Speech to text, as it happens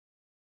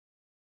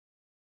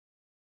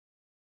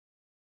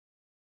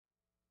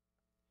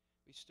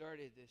We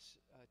started this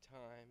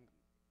time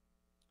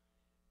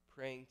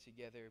praying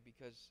together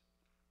because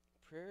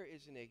prayer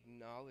is an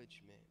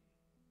acknowledgement.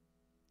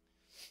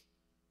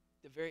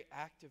 The very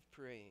act of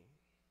praying,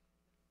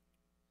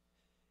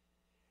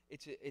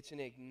 it's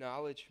an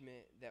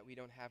acknowledgement that we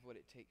don't have what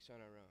it takes on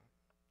our own,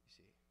 you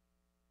see.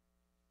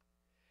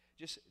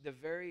 Just the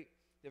very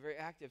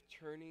act of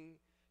turning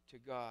to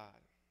God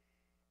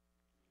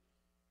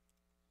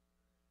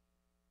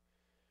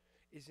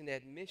is an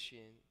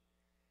admission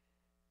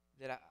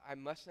that I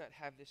must not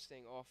have this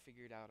thing all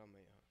figured out on my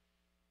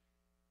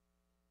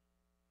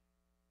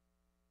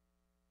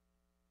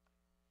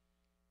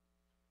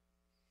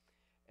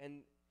own.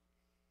 And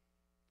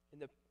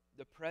in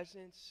the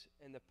presence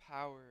and the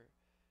power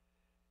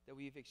that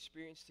we've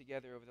experienced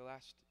together over the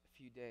last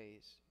few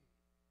days,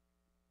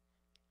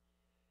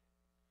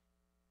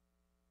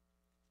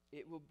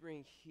 it will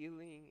bring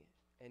healing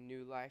and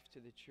new life to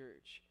the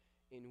church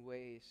in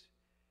ways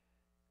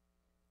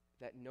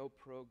that no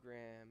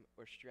program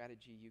or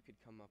strategy you could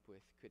come up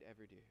with could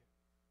ever do.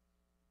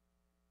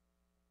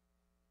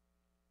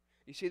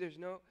 You see, there's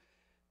no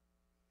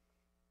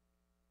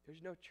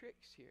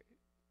tricks here.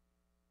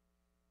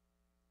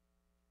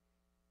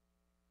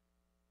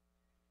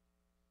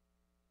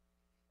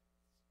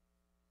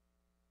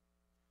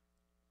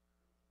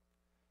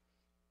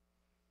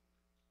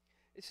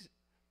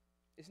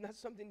 It's not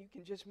something you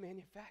can just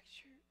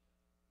manufacture.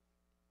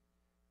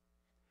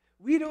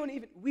 We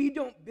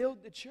don't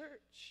build the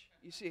church,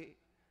 you see.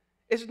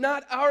 It's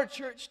not our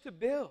church to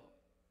build,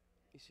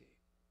 you see.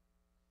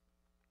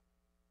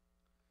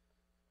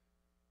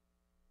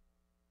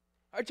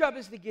 Our job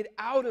is to get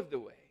out of the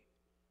way.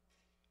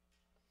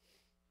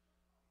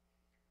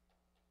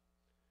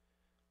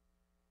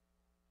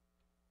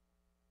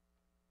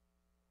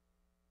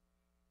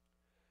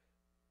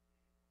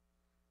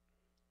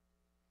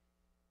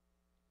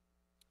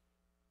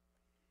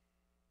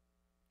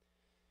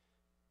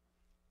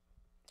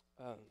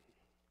 Okay.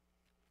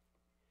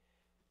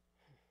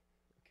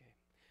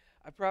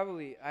 I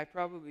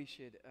probably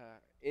should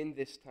end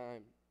this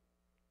time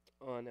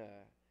on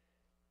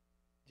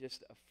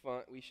just a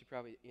fun. We should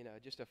probably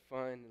just a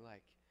fun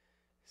like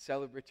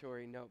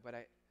celebratory note. But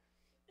I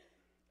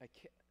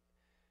can't.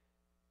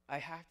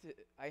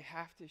 I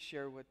have to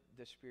share what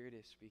the Spirit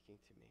is speaking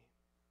to me.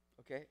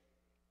 Okay.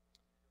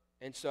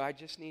 And so I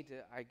just need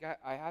to.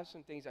 I have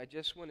some things I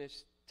just want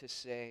us to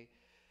say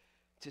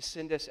to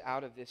send us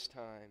out of this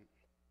time.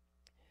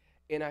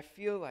 And I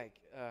feel like,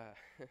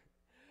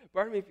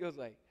 part of me feels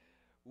like,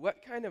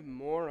 what kind of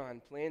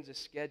moron plans a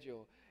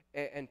schedule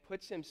and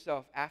puts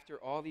himself after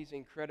all these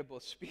incredible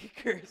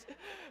speakers?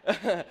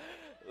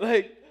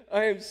 Like,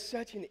 I am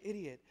such an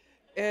idiot.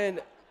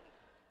 And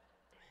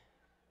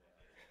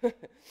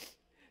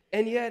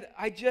and yet,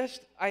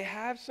 I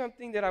have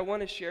something that I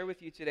want to share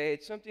with you today.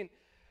 It's something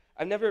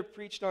I've never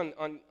preached on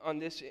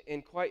this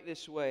in quite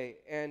this way.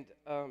 And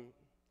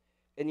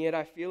yet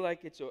I feel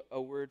like it's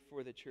a word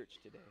for the church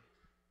today.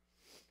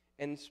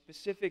 And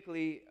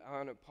specifically, I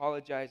want to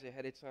apologize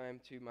ahead of time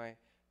to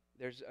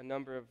there's a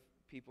number of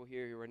people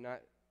here who are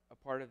not a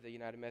part of the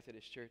United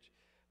Methodist Church,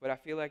 but I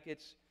feel like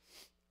it's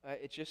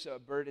just a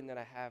burden that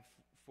I have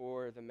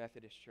for the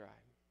Methodist tribe.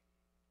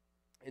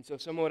 And so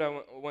some of what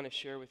I want to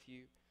share with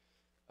you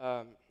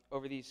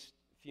over these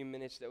few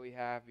minutes that we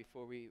have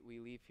before we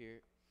leave here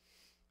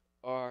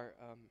are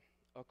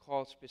a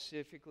call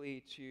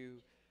specifically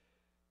to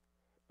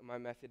my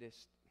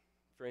Methodist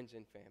friends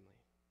and family.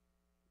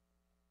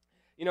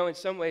 In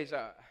some ways,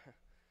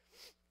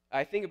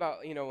 I think about,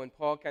 when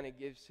Paul kind of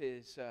gives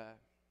his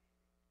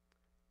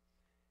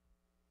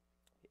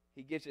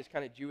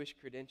kind of Jewish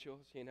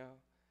credentials,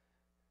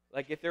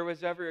 Like, if there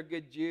was ever a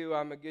good Jew,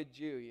 I'm a good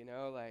Jew,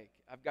 Like,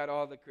 I've got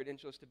all the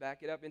credentials to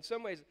back it up. In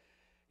some ways,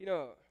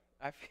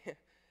 I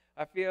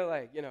feel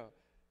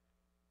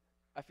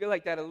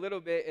like that a little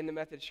bit in the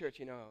Methodist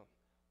Church,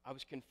 I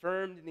was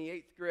confirmed in the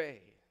 8th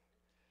grade.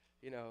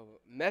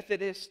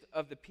 Methodist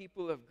of the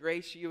People of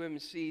Grace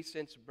UMC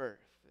since birth.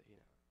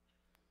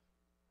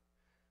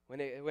 When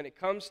it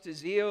comes to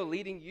zeal,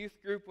 leading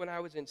youth group when I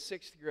was in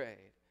 6th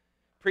grade,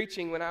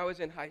 preaching when I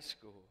was in high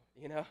school,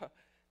 When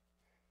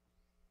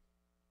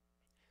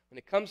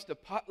it comes to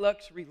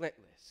potlucks,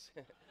 relentless.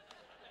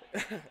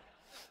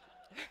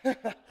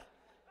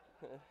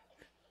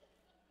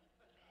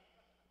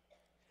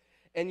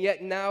 And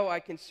yet now I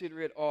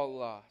consider it all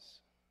loss,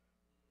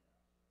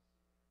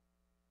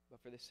 but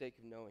for the sake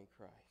of knowing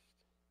Christ.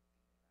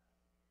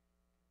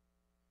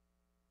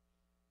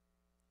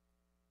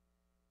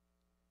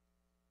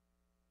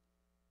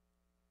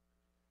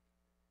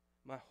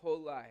 My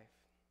whole life,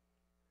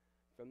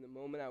 from the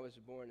moment I was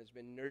born, has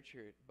been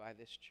nurtured by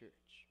this church.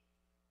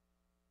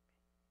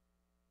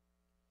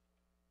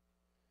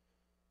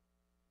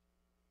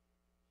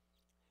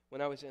 When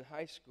I was in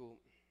high school,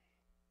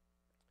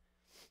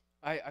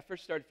 I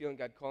first started feeling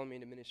God calling me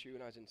into ministry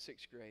when I was in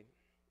 6th grade.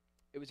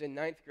 It was in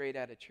 9th grade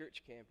at a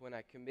church camp when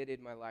I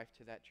committed my life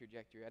to that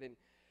trajectory.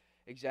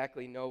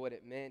 exactly know what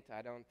it meant.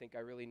 I don't think I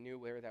really knew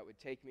where that would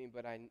take me,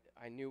 but I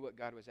knew what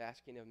God was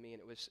asking of me,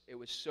 and it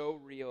was so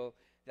real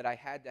that I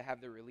had to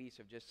have the release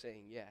of just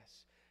saying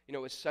yes. You know,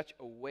 it was such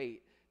a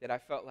weight that I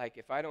felt like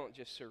if I don't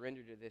just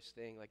surrender to this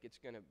thing, like it's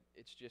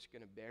just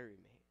gonna bury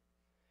me.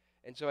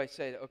 And so I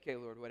said, okay,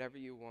 Lord, whatever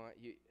you want.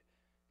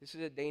 This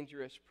is a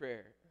dangerous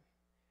prayer.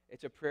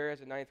 It's a prayer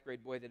as a ninth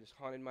grade boy that has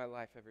haunted my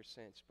life ever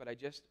since. But I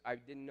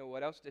didn't know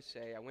what else to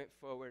say. I went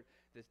forward.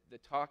 The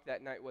talk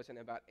that night wasn't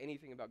about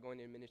anything about going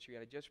into ministry.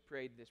 I just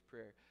prayed this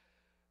prayer.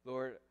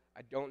 Lord,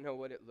 I don't know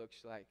what it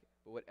looks like,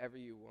 but whatever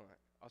you want,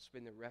 I'll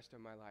spend the rest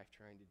of my life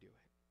trying to do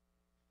it.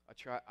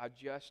 I'll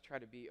just try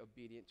to be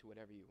obedient to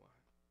whatever you want.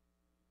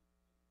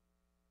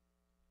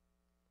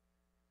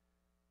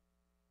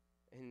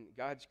 In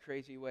God's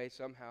crazy way,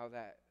 somehow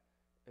that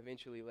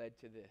eventually led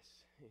to this,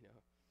 you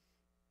know.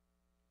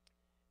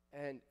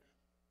 And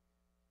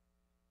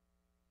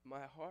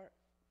my heart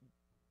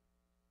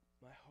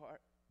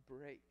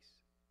breaks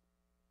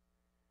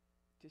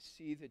to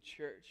see the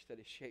church that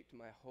has shaped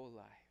my whole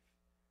life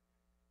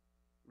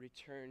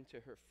return to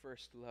her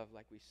first love,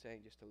 like we sang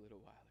just a little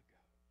while ago.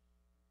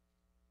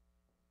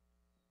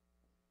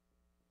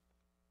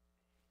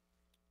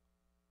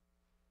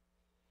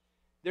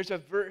 There's a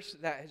verse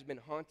that has been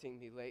haunting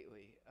me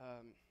lately,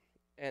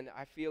 and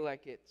I feel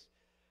like it's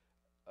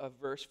a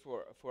verse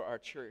for our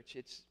church.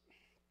 It's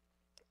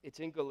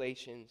in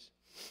Galatians,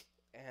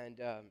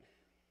 and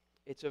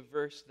it's a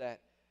verse that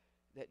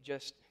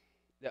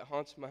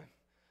haunts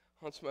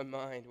my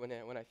mind when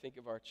I think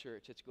of our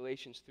church. It's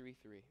Galatians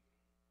 3:3.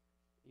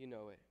 You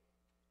know it.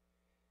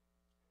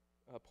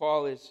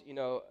 Paul is,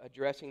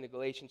 addressing the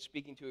Galatians,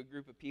 speaking to a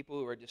group of people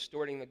who are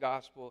distorting the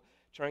gospel,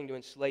 trying to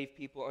enslave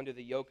people under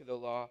the yoke of the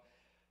law,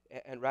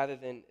 and rather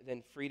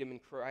than freedom in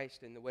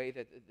Christ and the way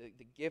that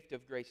the gift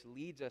of grace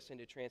leads us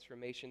into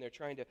transformation, they're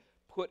trying to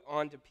put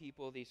onto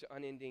people these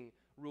unending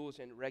rules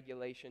and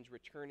regulations,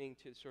 returning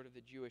to sort of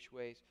the Jewish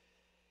ways.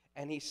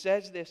 And he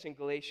says this in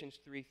Galatians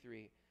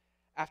 3:3,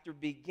 after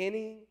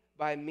beginning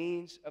by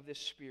means of the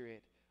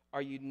Spirit,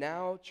 are you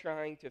now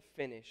trying to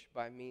finish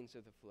by means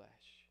of the flesh?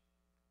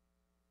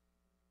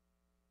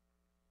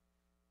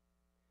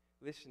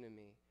 Listen to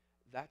me.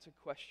 That's a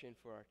question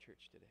for our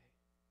church today.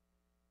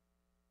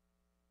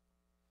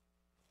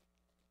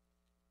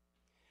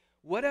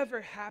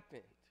 Whatever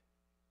happened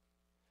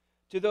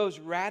to those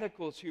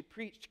radicals who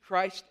preached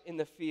Christ in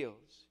the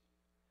fields,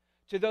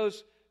 to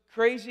those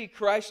crazy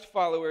Christ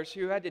followers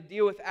who had to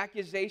deal with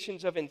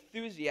accusations of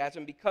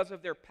enthusiasm because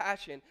of their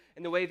passion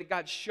and the way that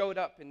God showed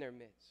up in their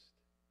midst?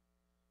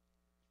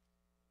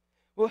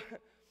 Well,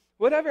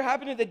 whatever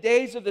happened to the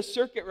days of the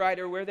circuit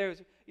rider where there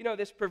was,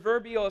 this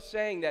proverbial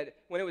saying that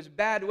when it was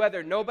bad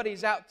weather,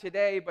 nobody's out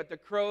today but the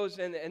crows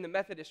and the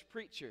Methodist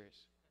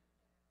preachers?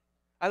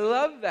 I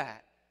love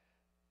that.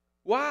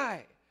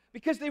 Why?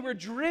 Because they were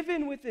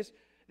driven with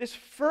this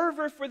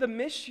fervor for the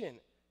mission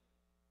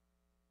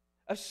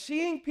of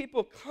seeing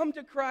people come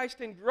to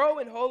Christ and grow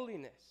in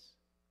holiness.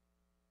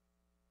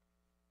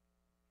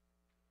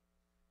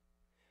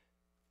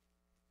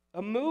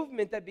 A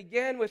movement that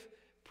began with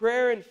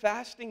prayer and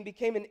fasting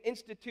became an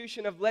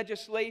institution of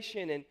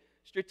legislation and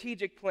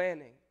strategic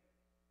planning.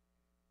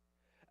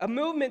 A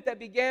movement that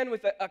began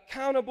with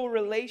accountable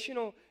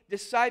relational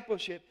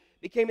discipleship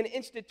became an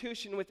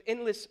institution with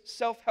endless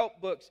self-help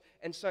books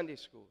and Sunday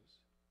schools.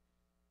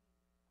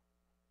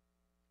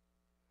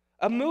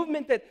 A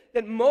movement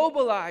that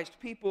mobilized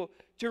people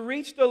to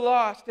reach the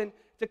lost and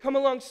to come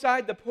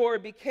alongside the poor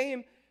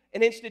became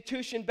an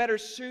institution better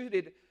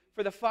suited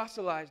for the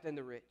fossilized and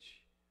the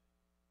rich.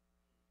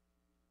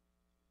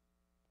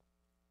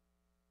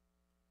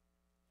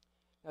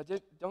 Now,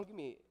 don't get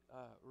me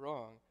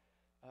wrong.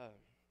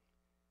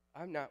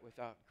 I'm not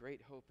without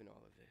great hope in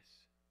all of this.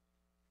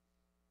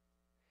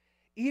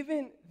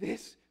 Even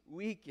this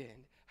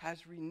weekend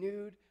has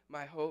renewed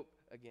my hope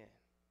again.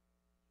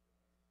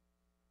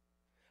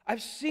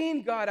 I've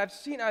seen God.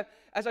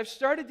 As I've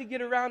started to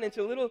get around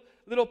into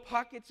little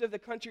pockets of the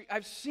country,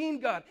 I've seen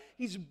God.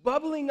 He's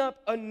bubbling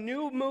up a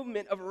new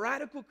movement of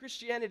radical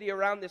Christianity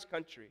around this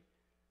country.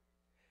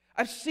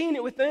 I've seen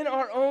it within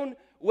our own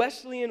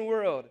Wesleyan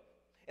world.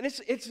 And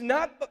it's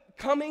not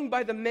coming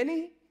by the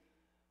many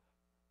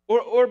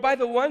or by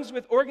the ones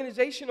with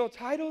organizational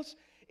titles.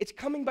 It's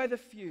coming by the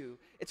few.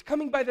 It's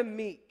coming by the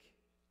meek.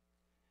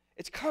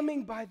 It's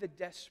coming by the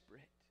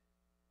desperate.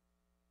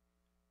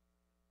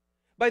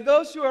 By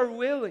those who are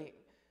willing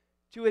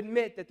to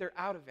admit that they're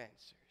out of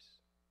answers.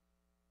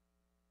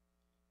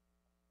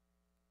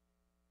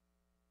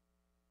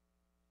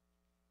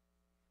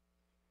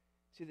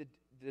 See,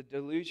 the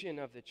delusion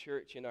of the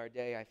church in our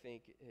day, I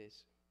think,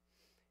 is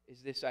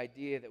this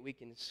idea that we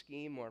can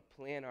scheme or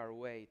plan our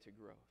way to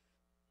growth.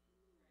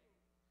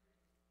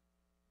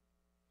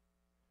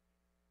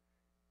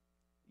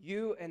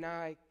 You and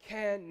I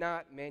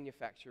cannot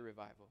manufacture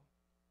revival.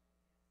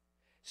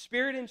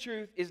 Spirit and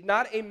Truth is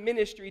not a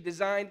ministry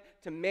designed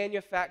to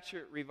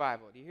manufacture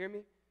revival. Do you hear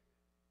me?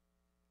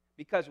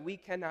 Because we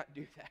cannot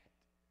do that.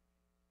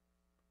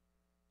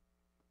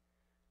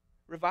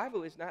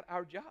 Revival is not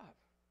our job.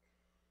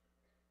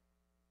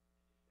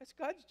 That's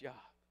God's job.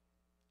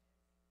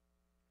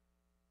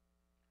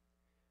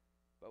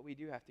 But we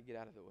do have to get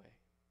out of the way.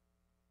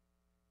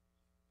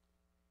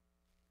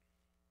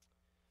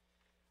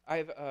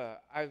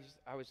 I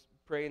was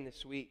praying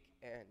this week,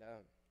 and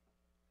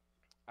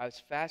I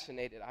was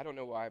fascinated. I don't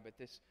know why, but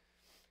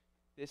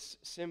this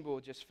symbol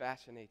just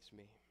fascinates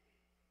me.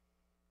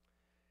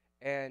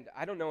 And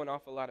I don't know an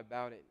awful lot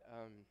about it.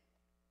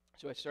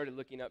 So I started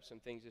looking up some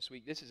things this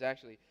week. This is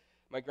actually,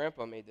 my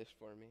grandpa made this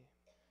for me,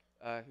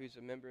 who's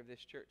a member of this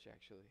church,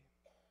 actually.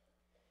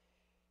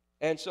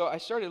 And so I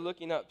started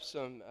looking up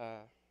some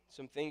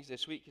things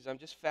this week because I'm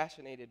just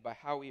fascinated by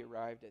how we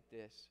arrived at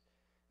this.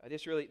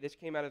 This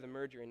came out of the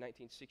merger in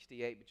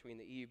 1968 between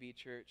the EUB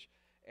Church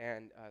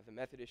and the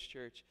Methodist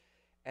Church.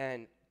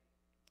 And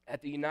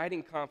at the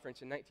Uniting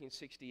Conference in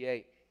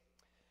 1968,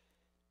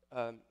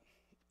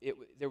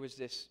 there was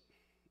this,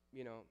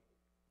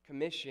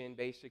 commission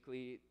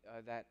basically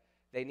that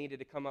they needed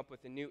to come up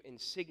with a new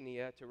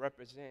insignia to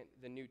represent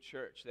the new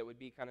church that would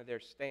be kind of their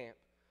stamp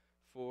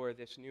for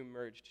this new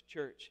merged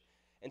church.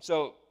 And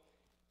so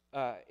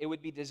it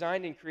would be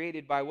designed and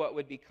created by what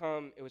would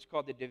become, it was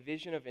called the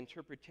Division of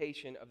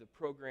Interpretation of the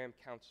Program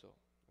Council,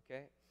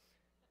 okay?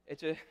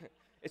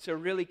 It's a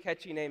really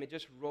catchy name. It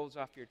just rolls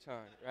off your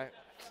tongue, right?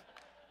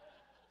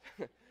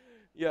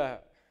 Yeah.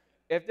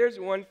 If there's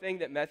one thing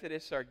that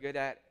Methodists are good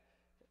at,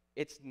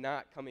 it's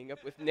not coming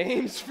up with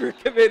names for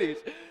committees.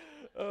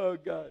 Oh,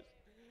 gosh.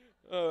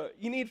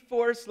 You need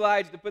 4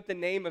 slides to put the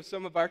name of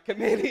some of our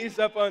committees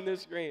up on the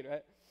screen,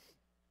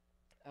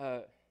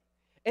 right?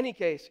 Any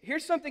case,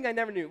 here's something I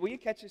never knew. Will you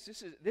catch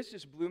this? This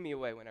just blew me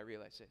away when I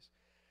realized this.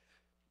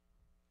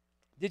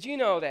 Did you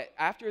know that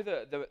after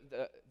the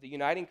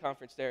Uniting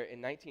Conference there in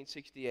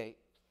 1968,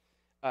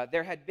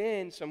 there had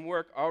been some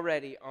work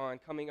already on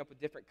coming up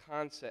with different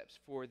concepts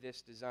for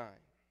this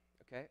design,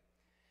 okay?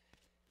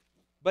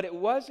 But it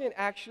wasn't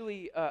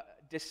actually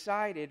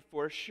decided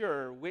for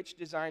sure which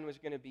design was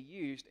going to be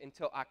used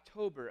until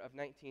October of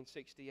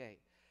 1968.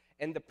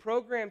 And the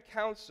Program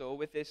Council,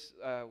 with this,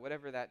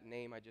 whatever that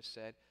name I just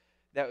said,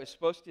 that was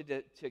supposed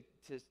to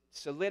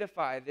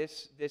solidify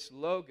this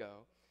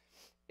logo,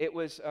 it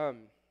was,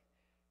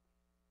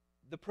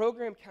 the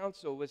Program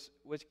Council was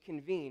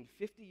convened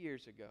 50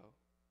 years ago.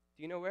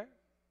 Do you know where?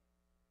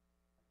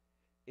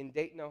 In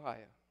Dayton,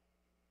 Ohio.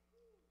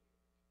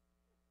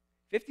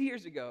 50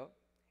 years ago,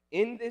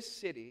 in this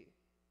city,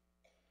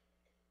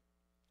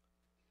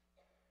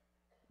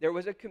 there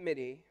was a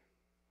committee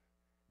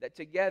that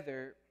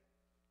together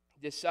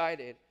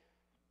decided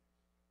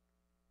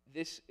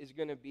this is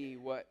going to be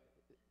what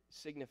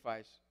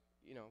signifies,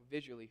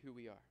 visually who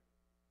we are.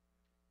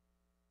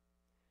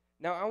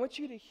 Now, I want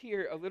you to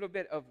hear a little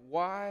bit of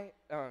why,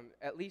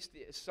 at least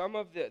some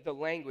of the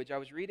language. I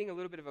was reading a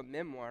little bit of a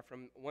memoir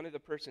from one of the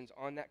persons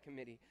on that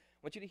committee. I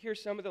want you to hear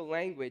some of the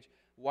language,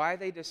 why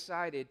they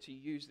decided to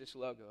use this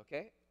logo,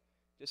 okay?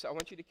 I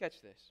want you to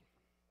catch this.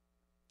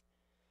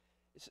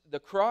 The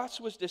cross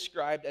was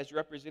described as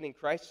representing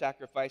Christ's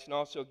sacrifice and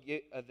also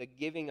the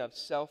giving of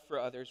self for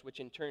others, which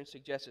in turn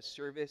suggests a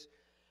service,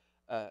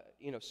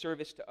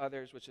 service to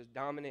others, which is a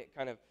dominant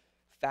kind of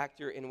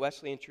factor in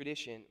Wesleyan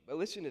tradition. But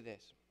listen to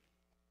this.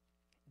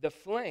 The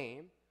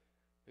flame,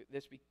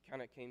 this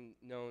kind of came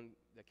known,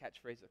 the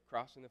catchphrase, the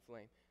cross and the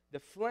flame. The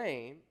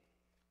flame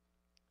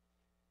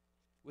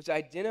was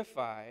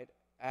identified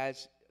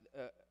as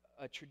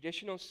a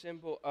traditional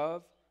symbol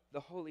of the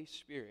Holy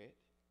Spirit.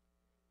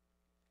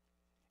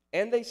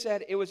 And they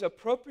said it was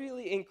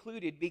appropriately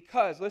included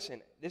because,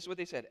 listen, this is what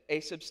they said, a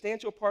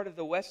substantial part of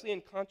the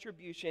Wesleyan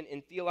contribution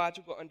in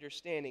theological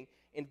understanding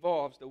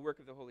involves the work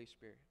of the Holy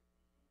Spirit.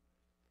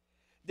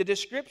 The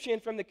description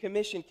from the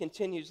commission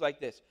continues like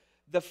this.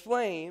 The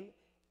flame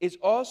is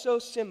also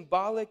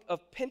symbolic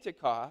of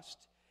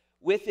Pentecost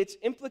with its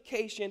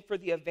implication for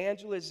the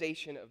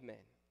evangelization of men.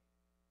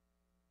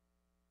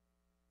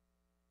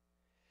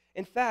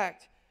 In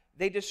fact,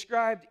 they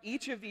described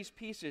each of these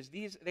pieces.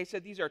 They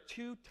said these are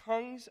 2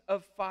 tongues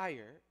of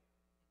fire.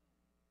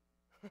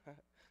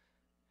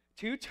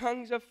 2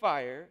 tongues of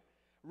fire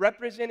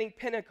representing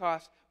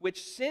Pentecost,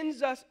 which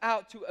sends us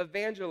out to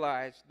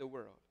evangelize the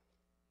world.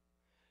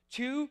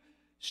 2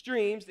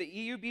 streams, the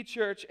EUB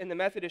Church and the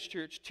Methodist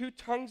Church, 2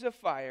 tongues of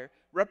fire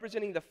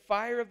representing the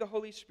fire of the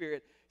Holy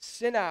Spirit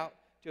sent out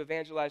to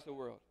evangelize the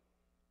world.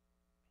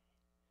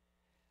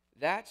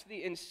 That's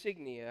the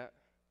insignia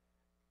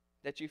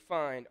that you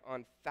find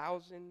on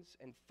thousands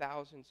and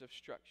thousands of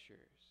structures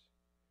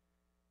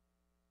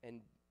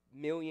and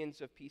millions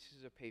of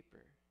pieces of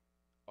paper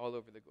all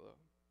over the globe.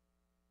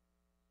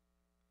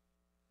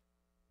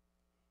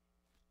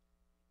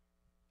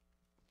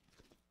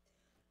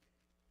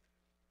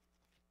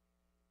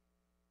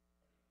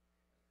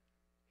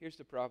 Here's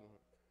the problem.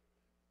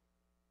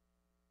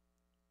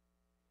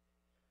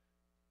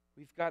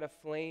 We've got a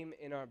flame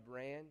in our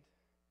brand,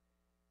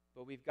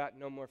 but we've got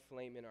no more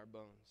flame in our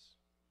bones.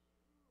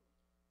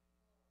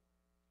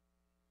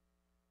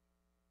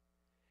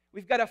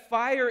 We've got a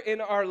fire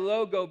in our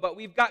logo, but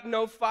we've got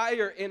no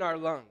fire in our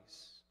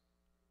lungs.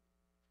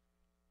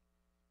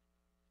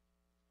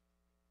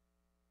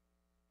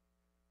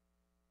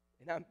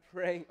 And I'm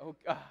praying, oh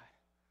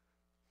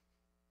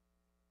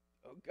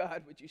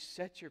God, would you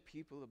set your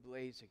people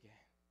ablaze again?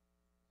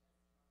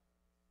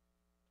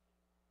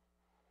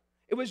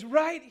 It was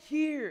right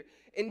here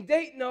in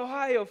Dayton,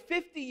 Ohio,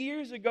 50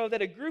 years ago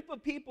that a group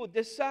of people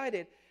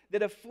decided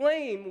that a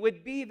flame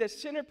would be the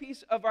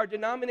centerpiece of our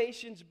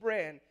denomination's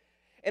brand.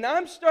 And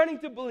I'm starting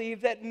to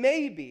believe that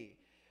maybe,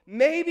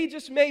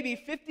 just maybe,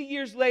 50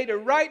 years later,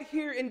 right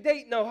here in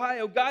Dayton,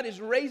 Ohio, God is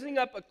raising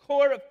up a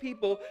core of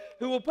people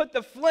who will put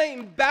the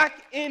flame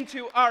back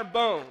into our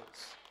bones.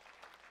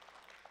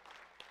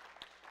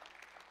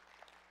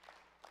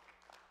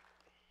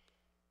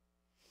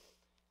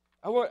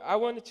 I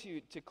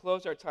wanted to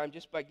close our time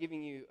just by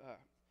giving you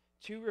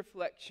two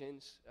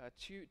reflections,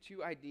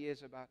 two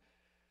ideas about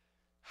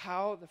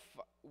how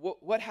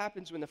what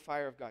happens when the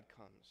fire of God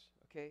comes.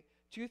 Okay,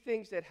 two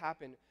things that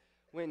happen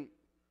when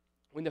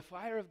the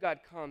fire of God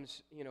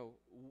comes. You know,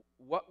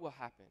 what will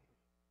happen?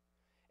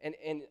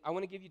 And I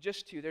want to give you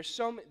just two. There's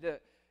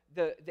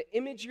the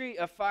imagery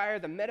of fire,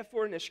 the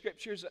metaphor in the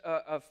scriptures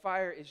of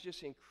fire is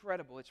just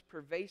incredible. It's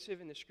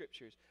pervasive in the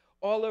scriptures.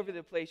 All over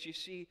the place you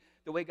see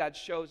the way God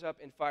shows up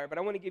in fire. But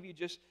I want to give you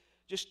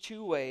just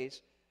two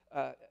ways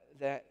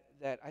that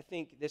I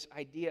think this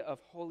idea of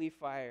holy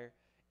fire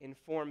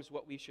informs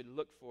what we should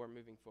look for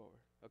moving forward.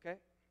 Okay?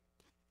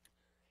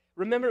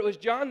 Remember, it was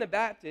John the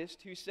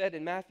Baptist who said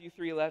in Matthew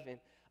 3:11,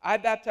 I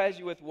baptize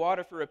you with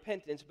water for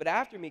repentance, but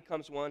after me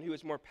comes one who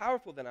is more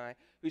powerful than I,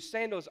 whose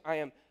sandals I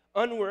am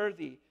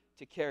unworthy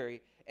to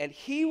carry, and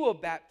he will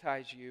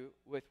baptize you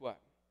with what?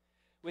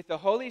 With the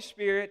Holy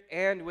Spirit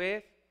and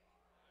with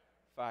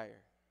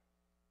fire.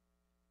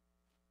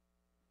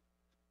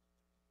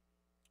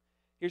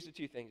 Here's the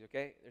two things,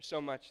 okay? There's so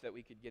much that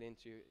we could get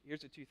into.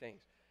 Here's the two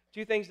things.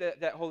 Two things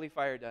that holy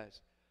fire does.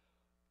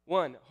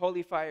 One,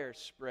 holy fire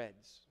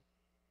spreads.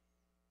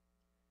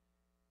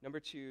 Number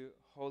two,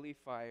 holy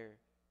fire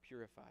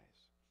purifies.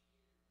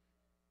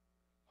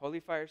 Holy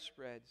fire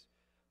spreads.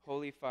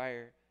 Holy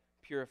fire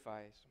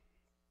purifies.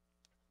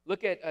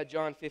 Look at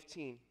John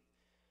 15,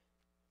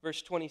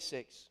 verse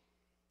 26.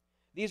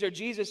 These are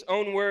Jesus'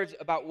 own words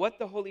about what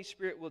the Holy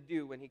Spirit will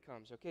do when he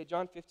comes. Okay,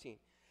 John 15.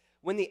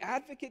 When the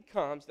advocate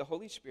comes, the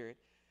Holy Spirit,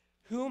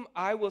 whom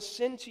I will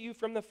send to you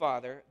from the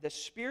Father, the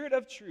Spirit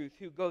of truth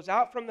who goes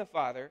out from the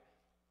Father,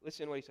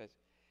 listen to what he says.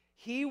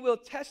 He will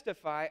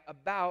testify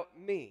about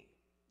me.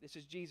 This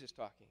is Jesus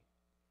talking.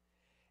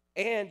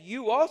 And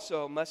you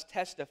also must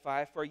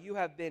testify, for you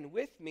have been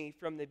with me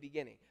from the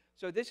beginning.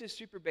 So this is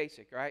super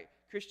basic, right?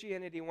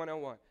 Christianity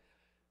 101.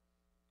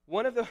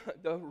 One of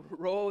the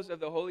roles of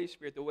the Holy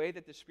Spirit, the way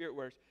that the Spirit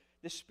works,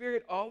 the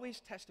Spirit always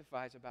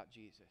testifies about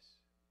Jesus.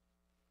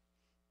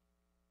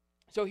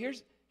 So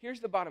here's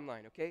the bottom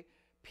line, okay?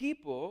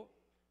 People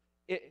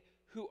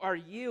who are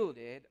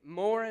yielded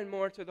more and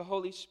more to the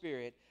Holy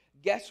Spirit,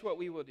 guess what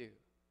we will do?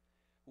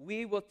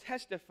 We will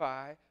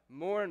testify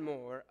more and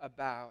more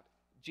about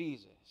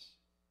Jesus.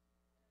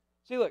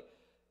 See, look,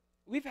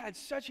 we've had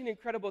such an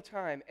incredible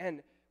time,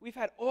 and we've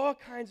had all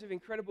kinds of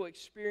incredible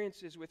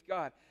experiences with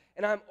God.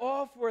 And I'm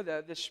all for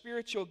the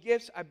spiritual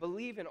gifts. I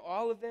believe in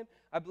all of them.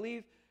 I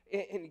believe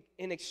in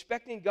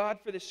expecting God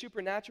for the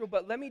supernatural.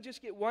 But let me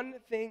just get one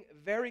thing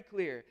very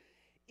clear.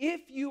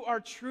 If you are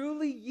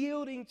truly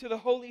yielding to the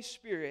Holy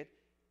Spirit,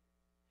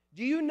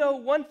 do you know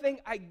one thing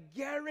I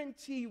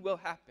guarantee will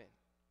happen?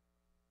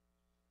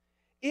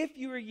 If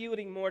you are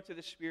yielding more to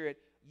the Spirit,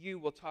 you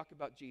will talk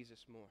about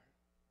Jesus more.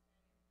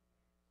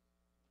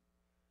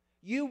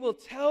 You will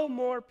tell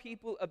more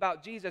people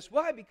about Jesus.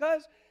 Why?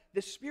 Because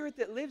the Spirit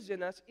that lives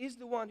in us is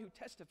the one who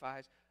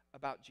testifies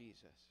about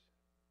Jesus.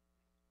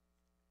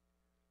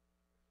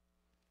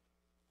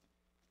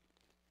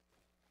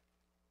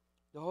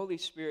 The Holy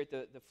Spirit,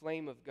 the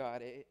flame of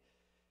God,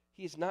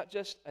 He is not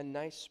just a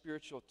nice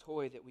spiritual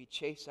toy that we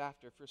chase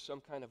after for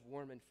some kind of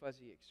warm and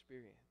fuzzy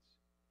experience.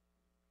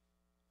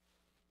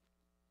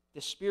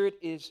 The Spirit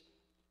is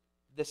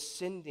the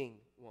sending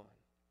one.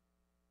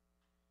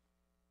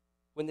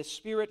 When the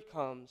Spirit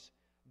comes,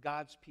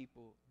 God's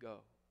people go.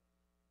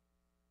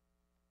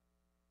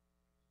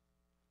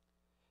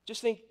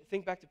 Just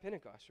think back to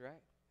Pentecost,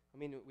 right? I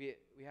mean, we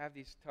have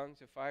these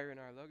tongues of fire in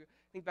our logo.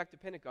 Think back to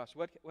Pentecost.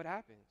 What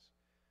happens?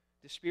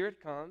 The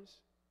Spirit comes.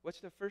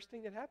 What's the first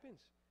thing that happens?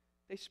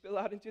 They spill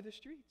out into the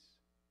streets.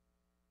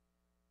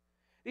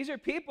 These are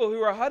people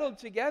who are huddled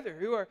together,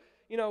 who are,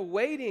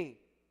 waiting.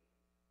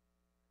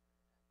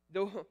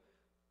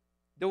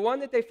 The one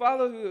that they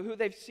follow, who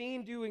they've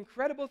seen do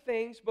incredible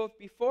things both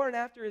before and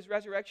after his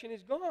resurrection,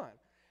 is gone.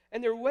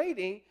 And they're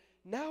waiting.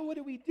 Now what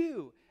do we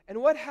do? And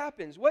what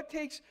happens? What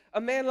takes a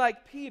man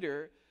like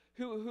Peter,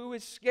 who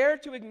is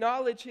scared to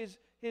acknowledge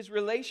his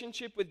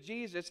relationship with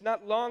Jesus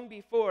not long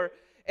before,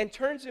 and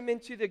turns him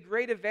into the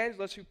great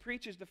evangelist who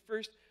preaches the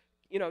first,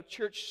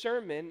 church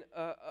sermon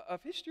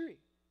of history?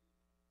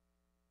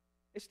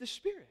 It's the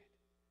Spirit.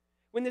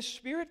 When the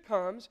Spirit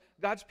comes,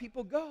 God's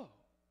people go.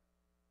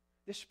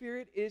 The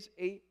Spirit is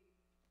a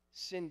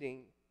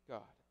sending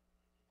God.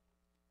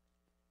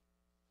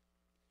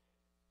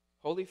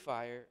 Holy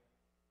fire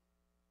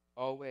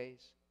always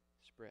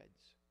spreads.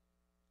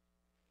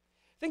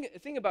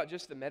 Think about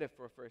just the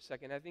metaphor for a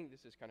second. I think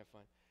this is kind of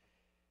fun.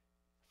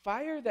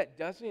 Fire that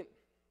doesn't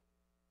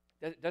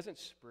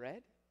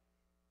spread,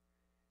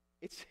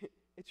 it's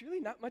really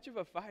not much of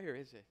a fire,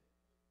 is it?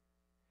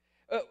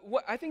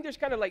 I think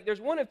there's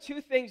one of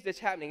two things that's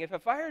happening. If a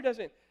fire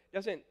doesn't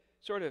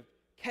sort of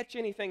catch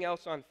anything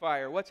else on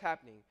fire, what's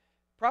happening?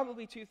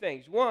 Probably two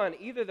things. One,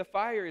 either the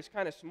fire is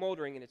kind of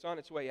smoldering and it's on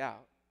its way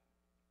out.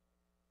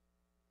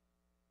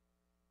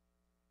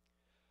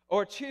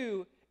 Or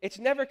two, it's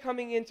never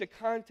coming into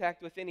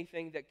contact with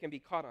anything that can be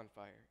caught on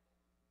fire.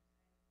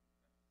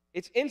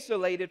 It's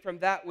insulated from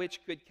that which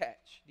could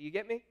catch. Do you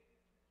get me?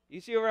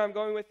 You see where I'm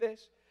going with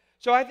this?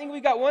 So I think we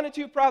got one of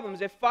two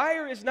problems. If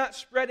fire is not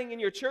spreading in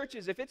your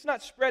churches, if it's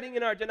not spreading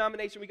in our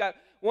denomination, we got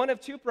one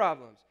of two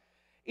problems.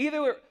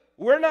 Either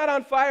we're not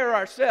on fire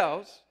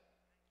ourselves,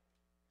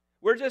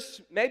 we're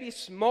just maybe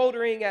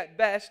smoldering at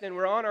best, and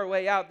we're on our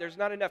way out. There's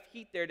not enough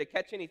heat there to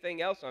catch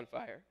anything else on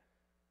fire.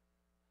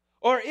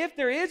 Or if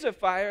there is a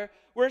fire,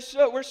 we're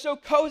so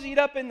cozied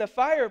up in the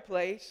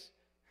fireplace,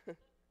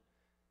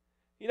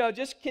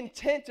 just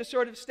content to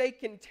sort of stay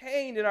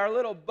contained in our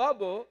little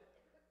bubble,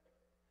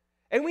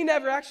 and we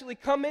never actually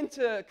come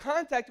into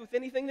contact with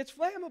anything that's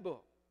flammable.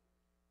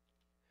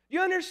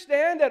 You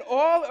understand that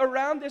all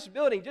around this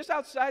building, just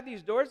outside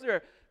these doors,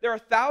 there are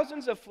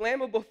thousands of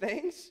flammable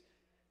things?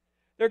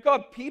 They're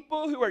called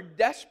people who are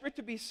desperate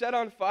to be set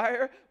on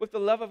fire with the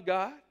love of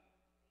God.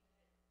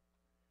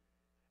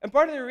 And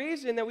part of the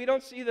reason that we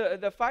don't see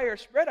the fire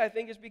spread, I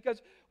think, is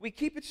because we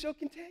keep it so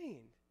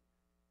contained.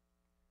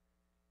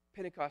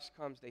 Pentecost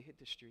comes, they hit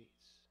the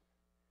streets.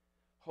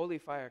 Holy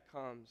fire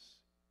comes,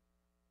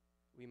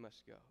 we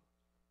must go.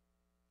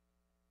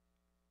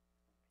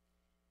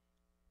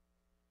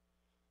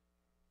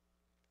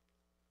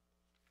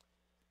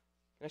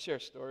 Can I share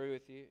a story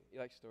with you? You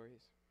like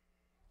stories?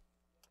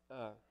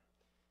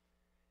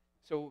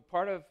 So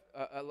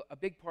a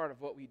big part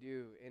of what we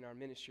do in our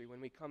ministry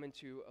when we come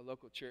into a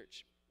local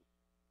church,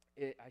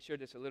 I shared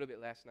this a little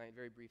bit last night,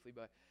 very briefly,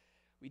 but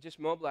we just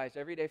mobilize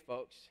everyday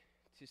folks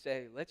to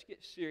say, let's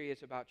get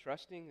serious about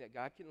trusting that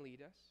God can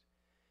lead us.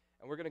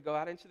 And we're going to go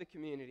out into the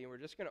community, and we're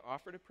just going to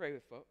offer to pray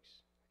with folks,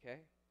 okay?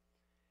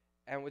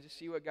 And we'll just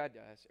see what God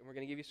does. And we're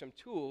going to give you some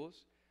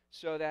tools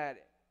so that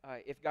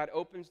if God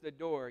opens the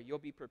door, you'll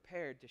be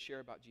prepared to share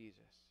about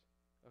Jesus,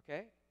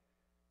 okay?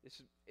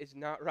 This is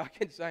not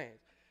rocket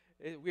science.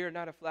 We are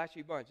not a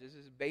flashy bunch. This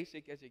is as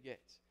basic as it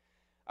gets.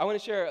 I want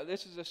to share,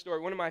 this is a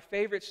story, one of my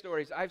favorite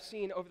stories I've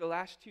seen over the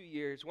last 2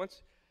 years.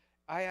 Once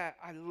I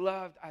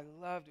loved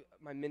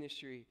my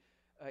ministry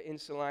in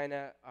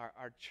Salina.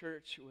 Our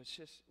church was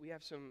just, we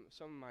have some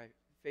of my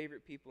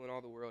favorite people in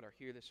all the world are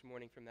here this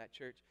morning from that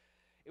church.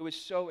 It was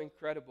so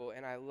incredible,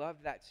 and I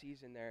loved that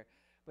season there.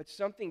 But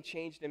something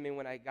changed in me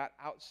when I got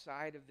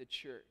outside of the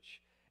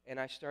church, and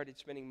I started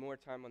spending more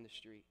time on the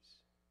streets.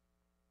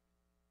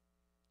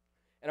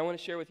 And I want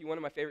to share with you one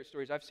of my favorite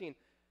stories. I've seen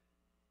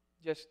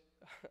just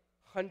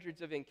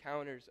hundreds of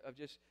encounters of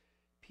just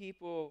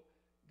people,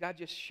 God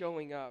just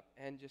showing up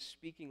and just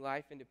speaking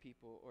life into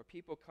people, or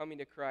people coming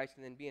to Christ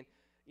and then being,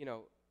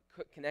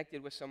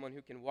 connected with someone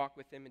who can walk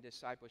with them in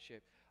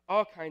discipleship.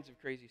 All kinds of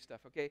crazy stuff,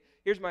 okay?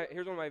 Here's one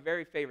of my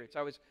very favorites.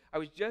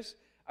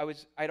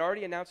 I'd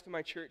already announced to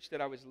my church that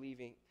I was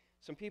leaving.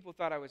 Some people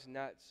thought I was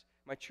nuts.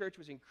 My church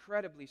was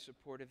incredibly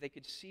supportive. They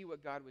could see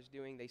what God was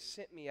doing. They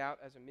sent me out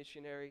as a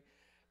missionary.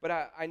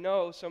 But I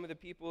know some of the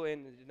people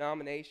in the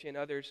denomination,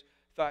 others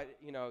thought,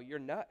 you're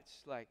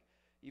nuts. Like,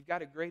 you've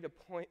got a great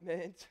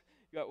appointment.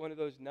 You got one of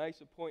those nice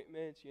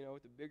appointments,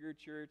 with a bigger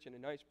church and a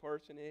nice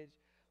parsonage.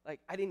 Like,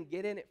 I didn't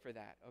get in it for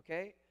that,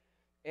 okay?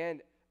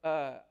 And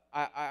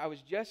I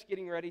was just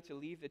getting ready to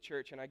leave the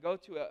church, and I go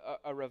to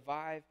a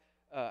Revive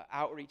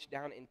outreach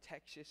down in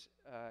Texas,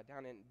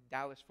 down in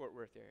Dallas-Fort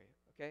Worth area,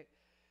 okay?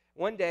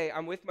 One day,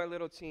 I'm with my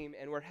little team,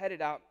 and we're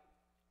headed out,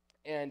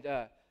 and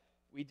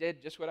we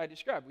did just what I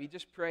described. We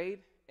just prayed,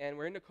 and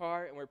we're in the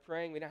car, and we're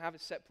praying. We don't have a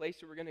set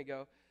place where we're going to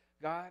go.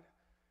 God,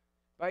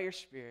 by your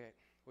Spirit,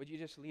 would you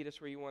just lead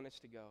us where you want us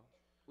to go?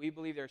 We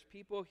believe there's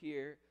people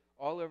here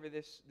all over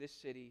this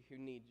city who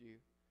need you.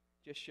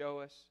 Just show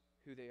us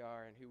who they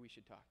are and who we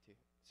should talk to.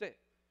 That's it.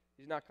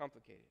 It's not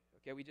complicated,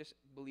 okay? We just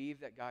believe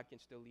that God can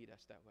still lead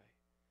us that way.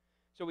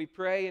 So we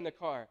pray in the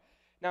car.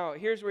 Now,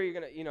 here's where you're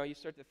going to, you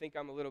start to think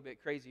I'm a little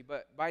bit crazy.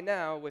 But by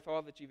now, with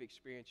all that you've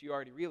experienced, you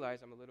already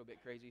realize I'm a little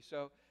bit crazy.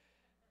 So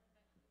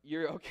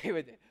you're okay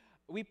with it.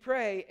 We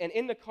pray, and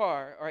in the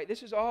car, all right,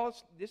 this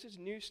is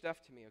new stuff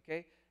to me,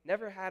 okay?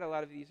 Never had a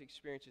lot of these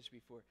experiences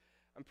before.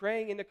 I'm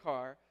praying in the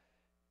car,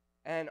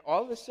 and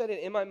all of a sudden,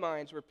 in my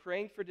mind, as we're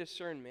praying for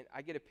discernment,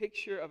 I get a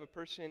picture of a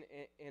person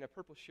in a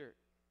purple shirt,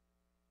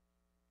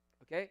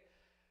 okay?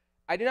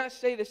 I did not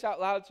say this out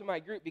loud to my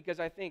group because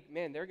I think,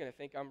 man, they're going to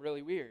think I'm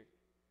really weird.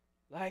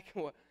 Like,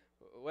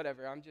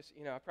 whatever, I'm just,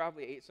 I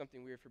probably ate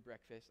something weird for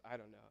breakfast. I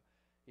don't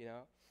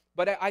know,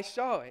 But I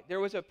saw it. There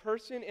was a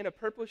person in a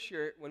purple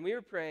shirt. When we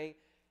were praying,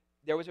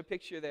 there was a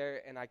picture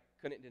there, and I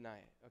couldn't deny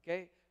it,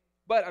 okay?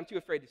 But I'm too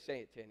afraid to say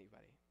it to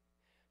anybody.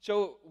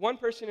 So one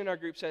person in our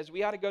group says,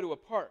 we ought to go to a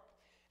park.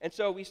 And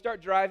so we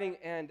start driving,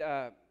 and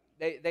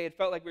they had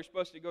felt like we were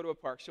supposed to go to a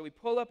park. So we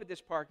pull up at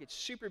this park. It's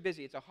super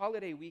busy. It's a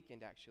holiday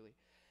weekend, actually.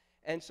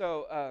 And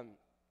so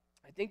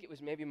I think it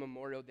was maybe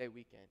Memorial Day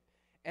weekend.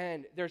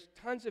 And there's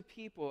tons of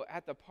people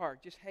at the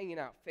park just hanging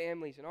out,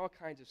 families and all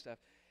kinds of stuff.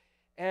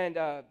 And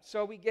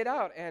so we get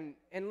out, and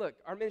look,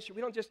 our ministry,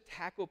 we don't just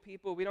tackle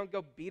people. We don't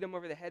go beat them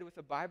over the head with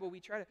the Bible.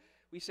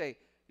 We say,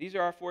 these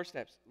are our 4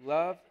 steps: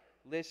 love,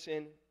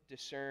 listen,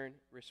 discern,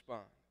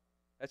 respond.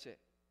 That's it.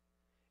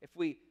 If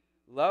we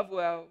love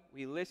well,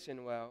 we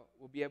listen well,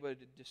 we'll be able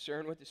to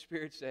discern what the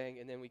Spirit's saying,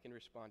 and then we can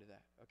respond to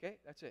that. Okay?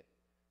 That's it.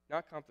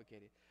 Not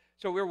complicated.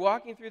 So we're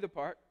walking through the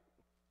park,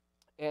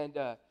 and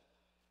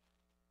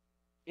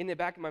in the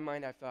back of my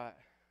mind, I thought,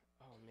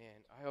 oh,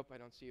 man, I hope I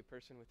don't see a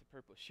person with a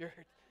purple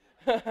shirt.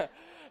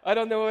 I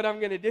don't know what I'm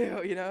going to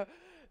do, you know?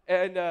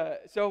 And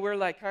so we're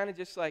like kind of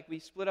just like, we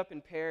split up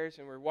in pairs,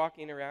 and we're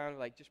walking around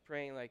like just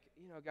praying like,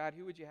 you know, God,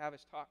 who would you have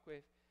us talk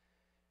with?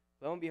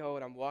 Lo and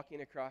behold, I'm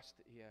walking across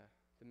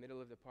the middle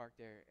of the park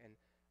there, and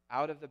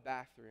out of the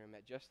bathroom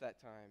at just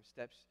that time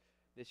steps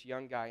this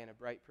young guy in a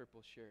bright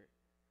purple shirt.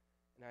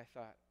 And I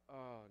thought,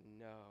 oh,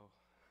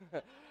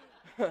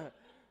 no.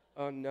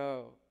 Oh,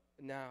 no.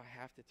 Now I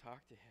have to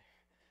talk to him.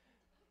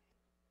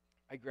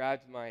 I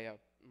grabbed my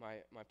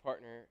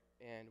partner,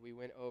 and we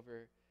went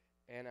over,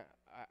 and I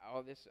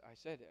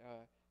said,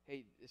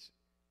 hey, this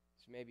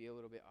may be a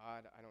little bit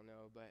odd, I don't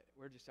know, but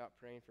we're just out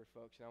praying for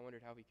folks, and I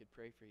wondered how we could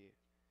pray for you.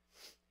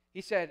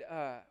 He said,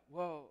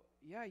 well,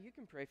 yeah, you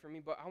can pray for me,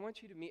 but I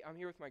want you to I'm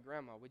here with my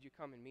grandma. Would you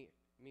come and meet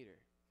her?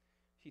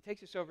 He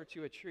takes us over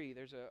to a tree.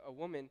 There's a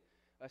woman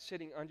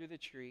sitting under the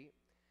tree.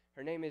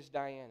 Her name is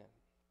Diana.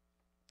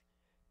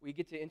 We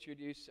get to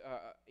introduce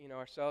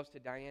ourselves to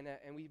Diana,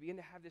 and we begin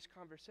to have this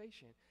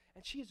conversation.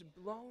 And she is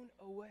blown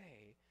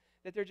away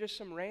that they're just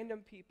some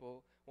random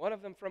people, one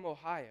of them from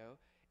Ohio,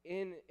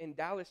 in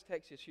Dallas,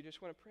 Texas, who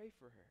just want to pray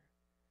for her.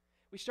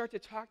 We start to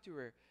talk to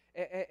her,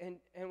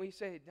 and we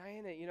say,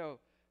 Diana, you know,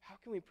 how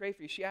can we pray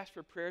for you? She asked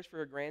for prayers for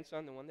her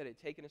grandson, the one that had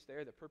taken us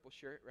there, the purple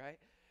shirt, right?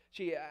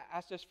 She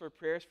asked us for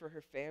prayers for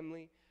her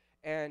family.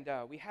 And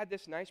we had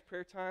this nice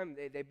prayer time.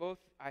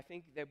 I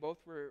think they both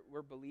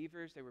were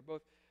believers. They were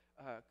both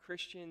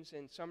Christians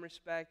in some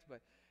respect,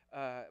 but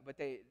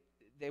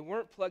they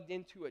weren't plugged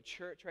into a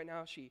church right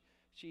now. She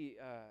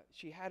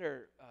had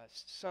her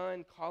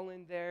son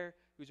Colin there,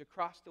 who's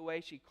across the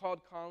way. She called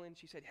Colin.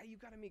 She said, "Hey, you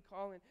got to meet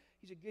Colin.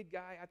 He's a good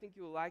guy. I think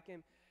you'll like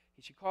him."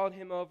 And she called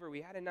him over.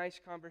 We had a nice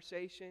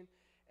conversation,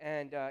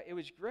 and it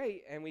was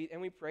great. And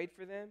we prayed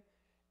for them,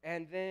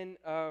 and then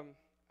I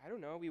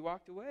don't know. We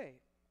walked away,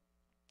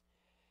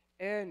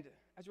 and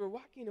as we're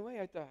walking away,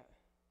 I thought,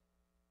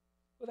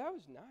 well, that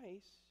was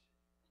nice.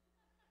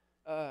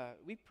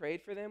 We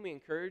prayed for them. We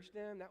encouraged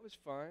them. That was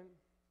fun.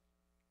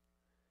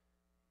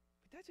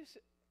 But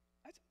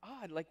that's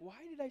odd. Like, why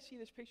did I see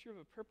this picture of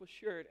a purple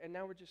shirt, and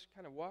now we're just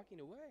kind of walking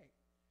away?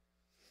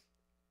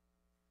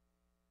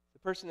 The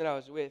person that I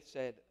was with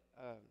said,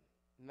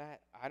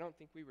 Matt, I don't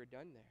think we were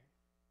done there.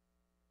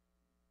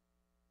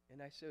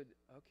 And I said,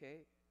 okay.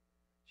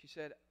 She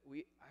said,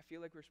 I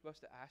feel like we're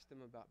supposed to ask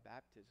them about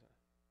baptism.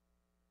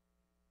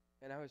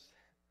 And I was,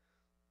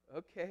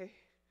 okay.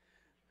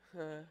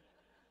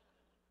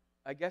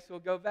 I guess we'll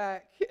go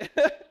back.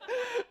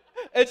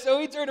 And so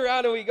we turn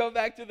around and we go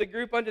back to the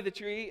group under the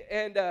tree,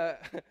 and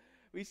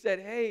we said,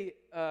 hey,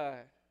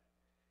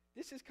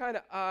 this is kind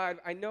of odd.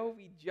 I know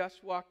we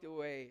just walked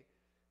away,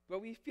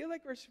 but we feel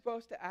like we're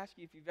supposed to ask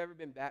you if you've ever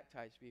been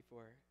baptized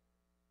before.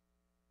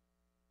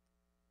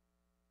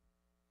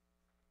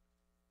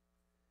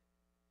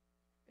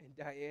 And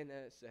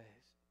Diana says,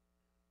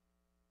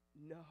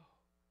 no,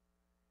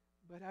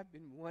 but I've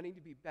been wanting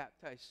to be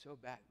baptized so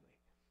badly.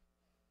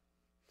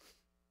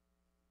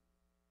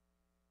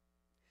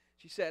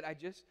 She said, I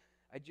just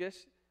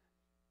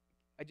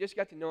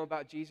got to know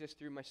about Jesus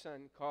through my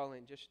son,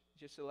 Colin, just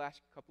the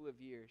last couple of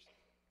years.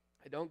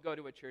 I don't go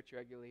to a church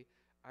regularly.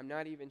 I'm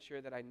not even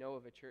sure that I know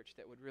of a church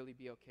that would really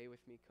be okay with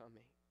me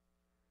coming.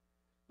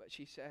 But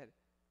she said,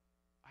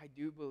 I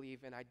do believe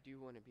and I do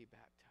want to be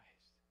baptized.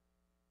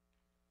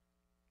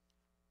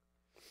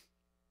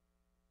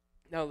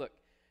 Now look,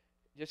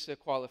 just to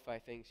qualify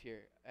things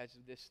here as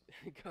this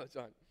goes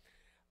on.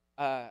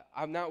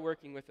 I'm not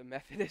working with a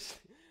Methodist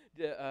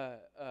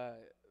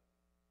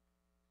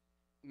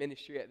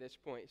ministry at this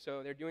point.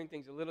 So they're doing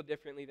things a little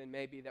differently than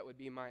maybe that would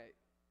be my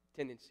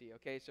tendency,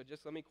 okay? So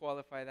just let me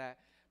qualify that.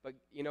 But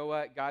you know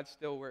what? God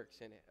still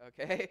works in it,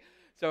 okay?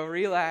 So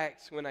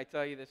relax when I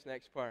tell you this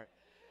next part,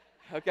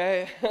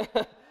 okay?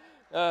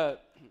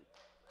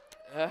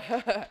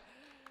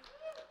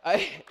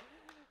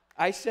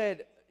 I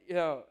said,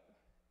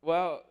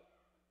 well,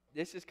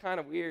 this is kind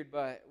of weird,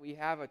 but we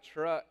have a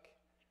truck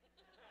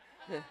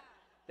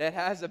that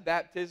has a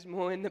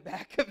baptismal in the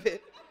back of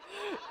it.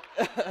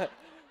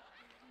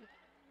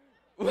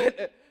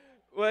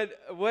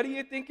 What do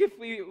you think if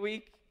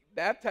we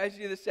baptize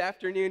you this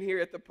afternoon here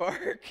at the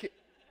park?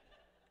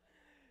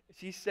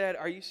 She said,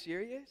 are you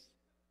serious?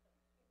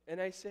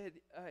 And I said,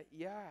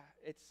 yeah,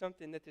 it's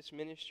something that this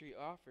ministry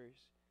offers.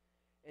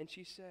 And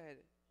she said,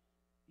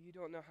 You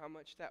don't know how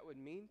much that would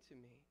mean to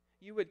me.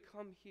 You would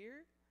come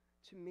here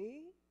to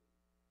me?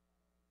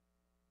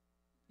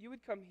 You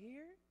would come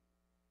here?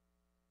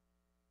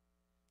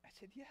 I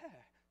said, yeah.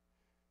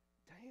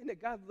 Diana,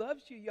 God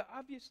loves you.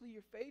 Obviously,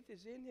 your faith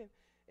is in him,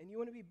 and you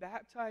want to be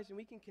baptized, and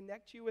we can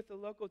connect you with the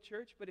local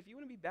church. But if you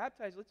want to be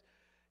baptized, let's,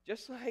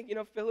 just like,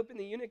 Philip and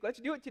the eunuch, let's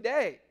do it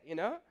today,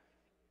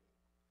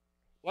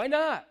 Why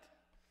not?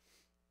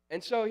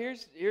 And so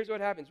here's what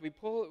happens.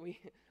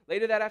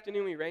 Later that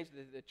afternoon, we arranged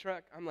the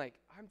truck. I'm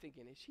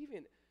thinking, is she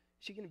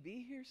going to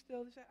be here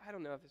still? I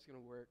don't know if it's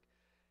going to work.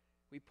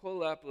 We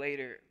pull up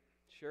later.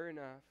 Sure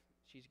enough,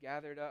 she's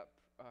gathered up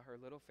her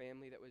little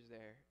family that was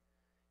there.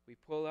 We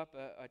pull up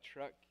a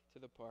truck to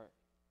the park,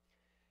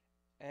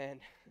 and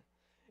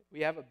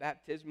we have a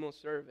baptismal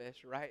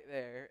service right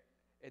there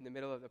in the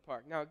middle of the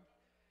park. Now,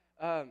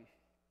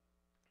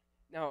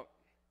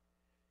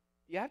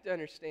 you have to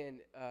understand,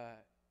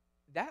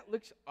 that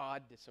looks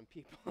odd to some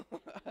people,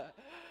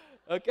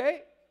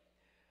 okay?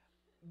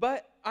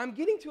 But I'm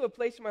getting to a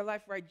place in my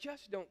life where I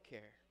just don't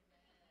care.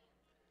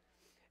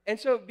 And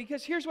so,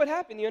 because here's what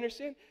happened, you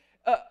understand?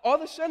 All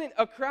of a sudden,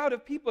 a crowd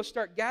of people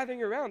start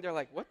gathering around. They're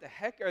like, what the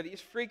heck are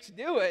these freaks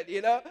doing,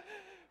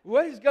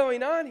 What is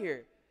going on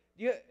here?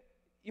 You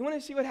want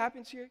to see what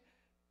happens here?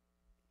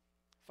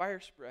 Fire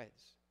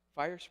spreads.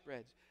 Fire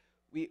spreads.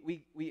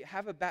 We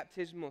have a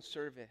baptismal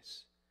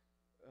service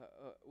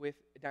with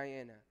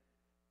Diana.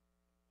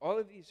 All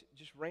of these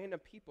just random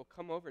people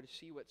come over to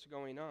see what's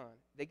going on.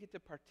 They get to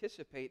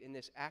participate in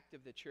this act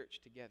of the church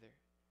together.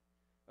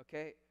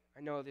 Okay? I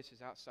know this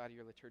is outside of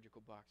your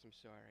liturgical box. I'm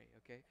sorry,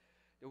 okay?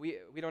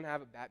 We don't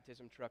have a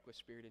baptism truck with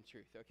Spirit and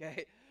Truth,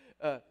 okay?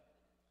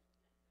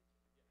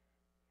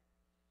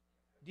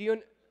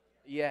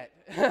 Yet.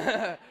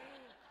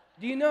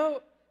 Do you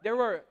know there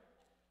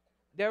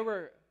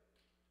were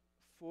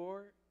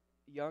 4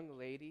 young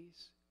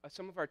ladies,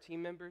 some of our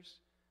team members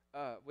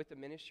with the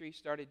ministry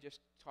started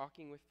just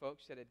talking with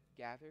folks that had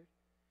gathered.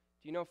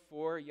 Do you know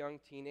 4 young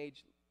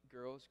teenage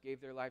girls gave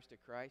their lives to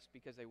Christ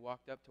because they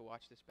walked up to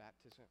watch this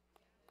baptism?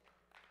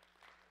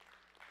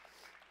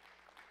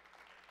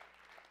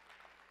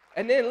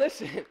 And then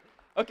listen,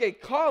 okay,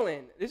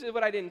 Colin, this is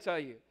what I didn't tell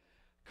you.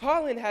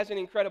 Colin has an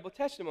incredible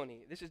testimony.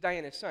 This is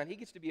Diana's son. He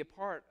gets to be a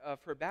part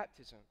of her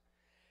baptism.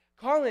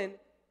 Colin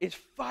is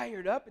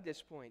fired up at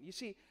this point. You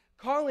see,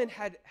 Colin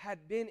had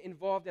been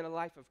involved in a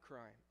life of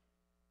crime.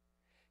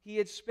 He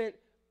had spent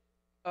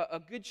a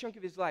good chunk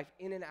of his life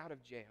in and out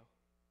of jail.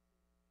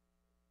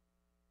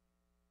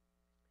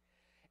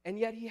 And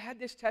yet he had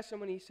this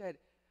testimony. He said,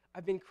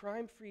 I've been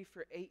crime-free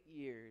for 8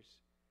 years,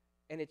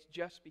 and it's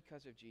just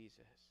because of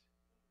Jesus.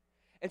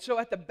 And so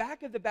at the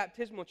back of the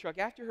baptismal truck,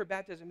 after her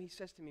baptism, he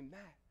says to me, Matt,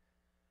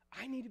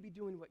 I need to be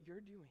doing what you're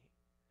doing.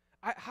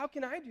 How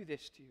can I do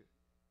this too?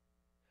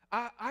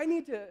 I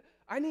need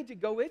to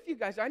go with you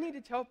guys. I need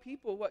to tell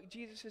people what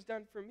Jesus has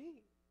done for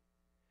me.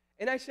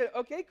 And I said,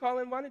 okay,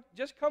 Colin, why don't you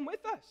just come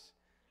with us?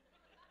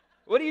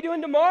 What are you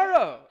doing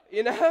tomorrow?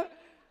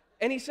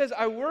 And he says,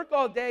 I work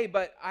all day,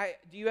 but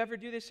do you ever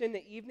do this in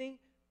the evening?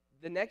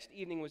 The next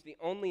evening was the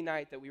only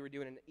night that we were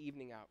doing an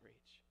evening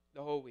outreach,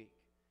 the whole week.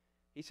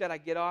 He said, I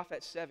get off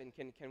at 7.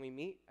 Can we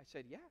meet? I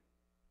said, yeah.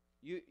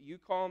 You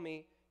call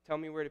me. Tell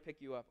me where to pick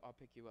you up. I'll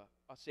pick you up.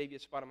 I'll save you a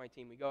spot on my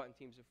team. We go out in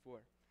teams of 4.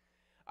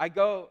 I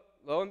go,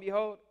 lo and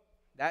behold,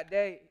 that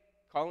day,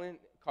 Colin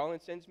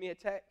sends me a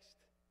text.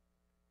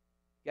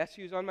 Guess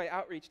who's on my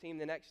outreach team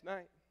the next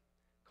night?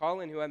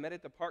 Colin, who I met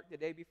at the park the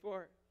day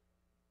before.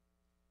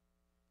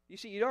 You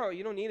see, you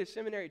don't need a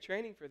seminary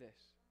training for this.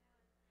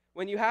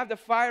 When you have the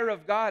fire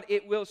of God,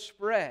 it will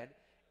spread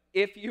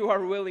if you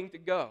are willing to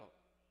go,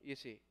 you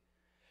see.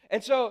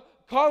 And so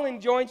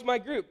Colin joins my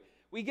group.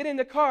 We get in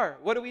the car.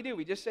 What do?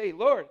 We just say,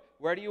 Lord,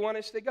 where do you want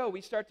us to go?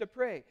 We start to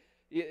pray.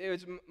 It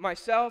was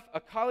myself, a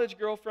college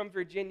girl from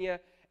Virginia,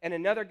 and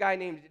another guy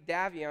named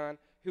Davion,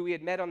 who we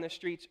had met on the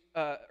streets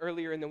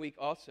earlier in the week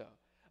also.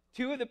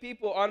 2 of the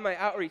people on my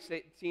outreach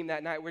team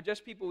that night were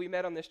just people we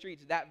met on the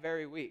streets that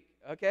very week,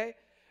 okay?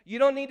 You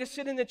don't need to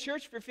sit in the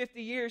church for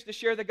 50 years to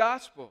share the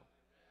gospel.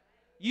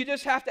 You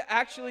just have to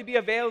actually be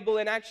available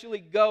and actually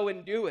go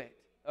and do it.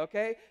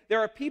 Okay? There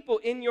are people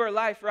in your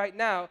life right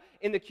now,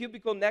 in the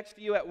cubicle next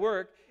to you at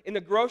work, in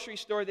the grocery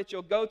store that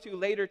you'll go to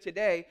later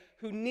today,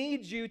 who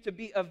need you to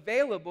be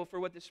available for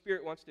what the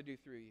Spirit wants to do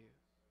through you.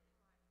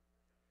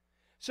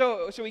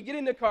 So we get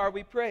in the car,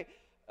 we pray,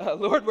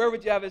 Lord, where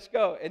would you have us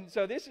go? And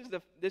so this is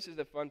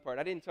the fun part.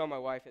 I didn't tell my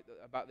wife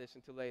about this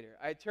until later.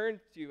 I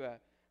turned to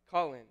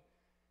Colin,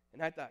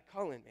 and I thought,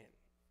 Colin, man,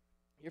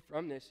 you're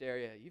from this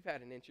area. You've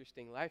had an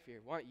interesting life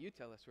here. Why don't you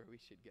tell us where we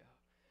should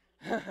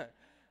go?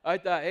 I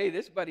thought, hey,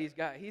 this buddy's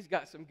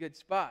got some good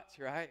spots,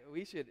 right?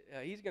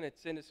 He's going to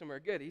send us somewhere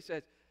good. He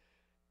says,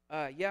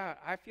 yeah,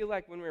 I feel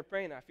like when we're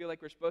praying, I feel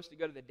like we're supposed to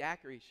go to the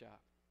daiquiri shop.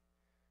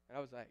 And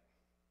I was like,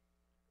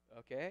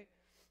 okay.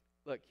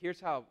 Look, here's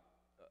how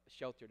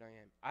sheltered I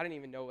am. I don't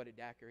even know what a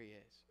daiquiri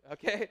is,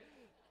 okay?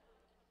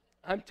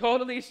 I'm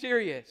totally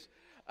serious.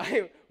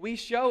 We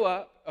show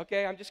up,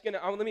 okay?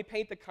 Let me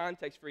paint the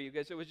context for you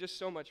because it was just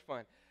so much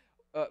fun.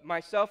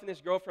 myself and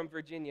this girl from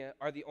Virginia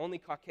are the only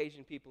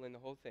Caucasian people in the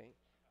whole thing,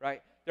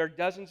 right? There are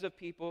dozens of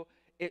people.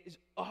 It is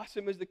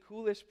awesome. It's the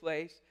coolest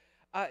place.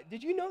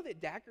 Did you know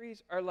that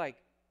daiquiris are like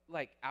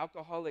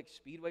alcoholic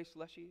Speedway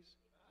slushies?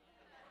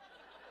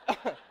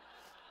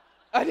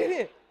 I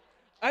didn't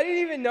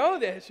even know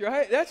this,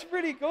 right? That's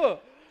pretty cool.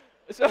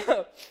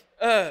 So,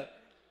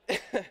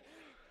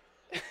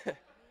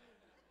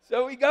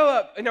 so we go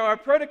up. Our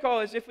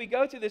protocol is if we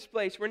go to this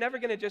place, we're never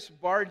going to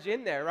just barge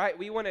in there, right?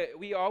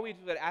 We always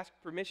would ask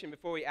permission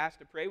before we ask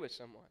to pray with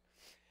someone.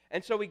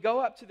 And so we go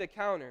up to the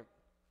counter,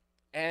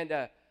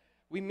 and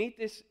we meet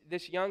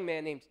this young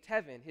man named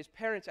Tevin. His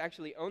parents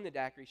actually own the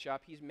daiquiri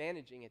shop. He's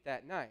managing it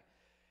that night.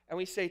 And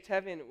we say,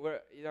 Tevin,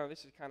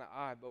 this is kind of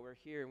odd, but we're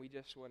here, and we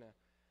just want to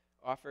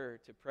offer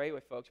to pray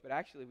with folks. But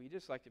actually, we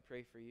just like to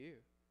pray for you.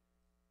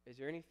 Is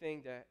there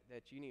anything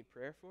that you need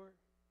prayer for?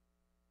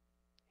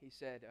 He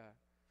said,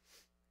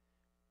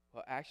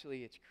 well,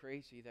 actually, it's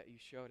crazy that you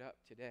showed up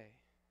today.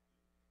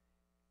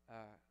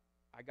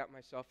 I got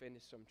myself into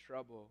some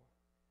trouble.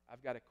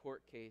 I've got a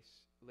court case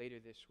later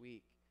this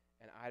week,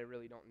 and I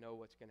really don't know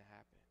what's going to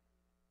happen.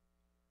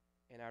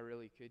 And I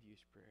really could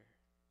use prayer.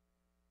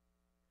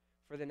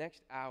 For the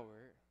next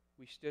hour,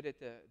 we stood at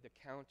the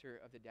counter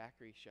of the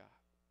daiquiri shop.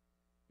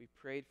 We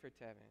prayed for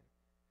Tevin,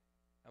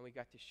 and we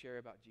got to share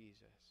about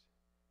Jesus.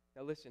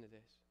 Now listen to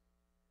this.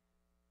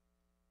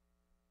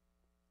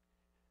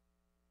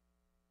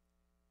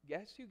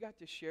 Guess who got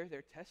to share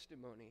their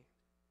testimony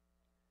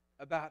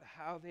about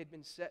how they'd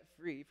been set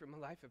free from a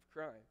life of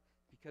crime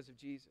because of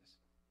Jesus?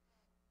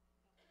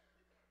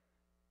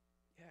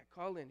 Yeah,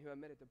 Colin, who I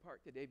met at the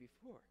park the day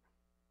before.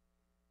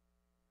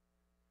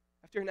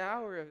 After an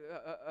hour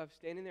of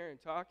standing there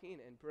and talking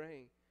and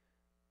praying,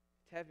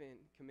 Tevin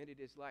committed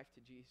his life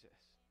to Jesus.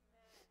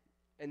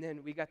 And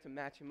then we got to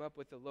match him up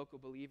with a local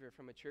believer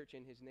from a church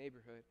in his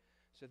neighborhood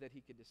so that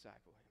he could disciple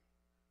him.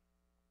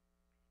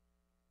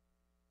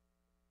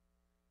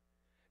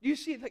 You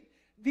see,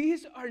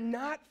 these are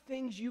not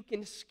things you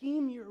can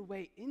scheme your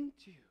way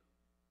into.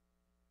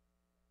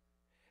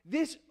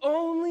 This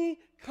only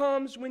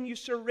comes when you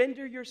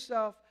surrender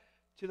yourself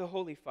to the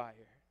holy fire.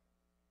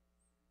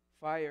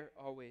 Fire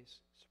always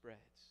spreads,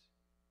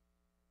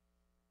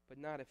 but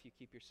not if you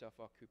keep yourself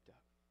all cooped up.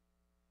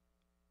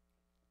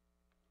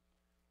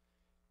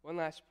 One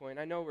last point.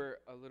 I know we're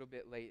a little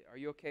bit late. Are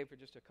you okay for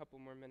just a couple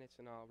more minutes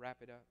and I'll wrap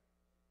it up?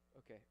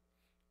 Okay.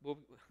 We'll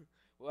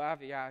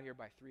have you out here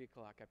by 3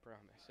 o'clock, I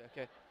promise.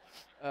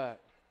 Okay.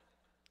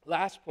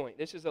 Last point.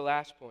 This is the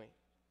last point.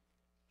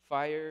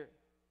 Fire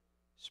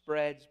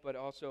spreads, but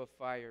also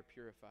fire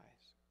purifies.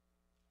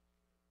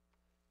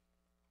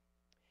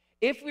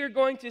 If we're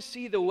going to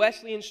see the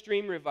Wesleyan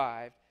stream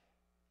revived,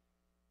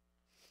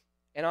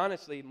 and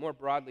honestly, more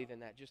broadly than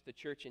that, just the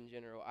church in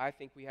general, I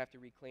think we have to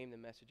reclaim the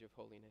message of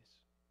holiness.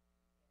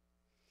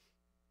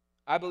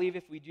 I believe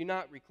if we do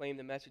not reclaim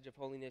the message of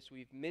holiness,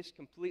 we've missed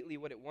completely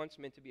what it once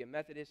meant to be a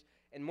Methodist,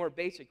 and more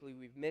basically,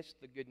 we've missed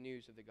the good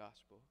news of the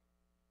gospel.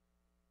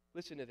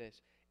 Listen to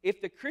this.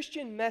 If the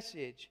Christian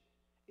message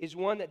is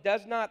one that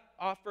does not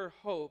offer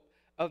hope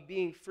of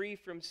being free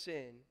from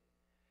sin,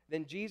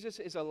 then Jesus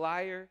is a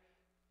liar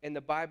and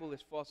the Bible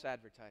is false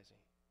advertising.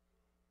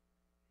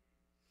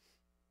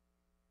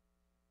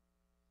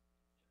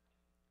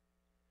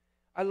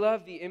 I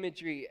love the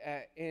imagery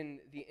in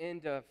the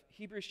end of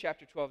Hebrews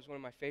chapter 12 is one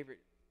of my favorite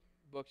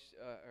books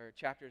or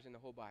chapters in the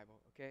whole Bible,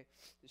 okay?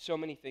 There's so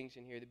many things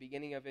in here. The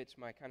beginning of it's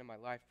my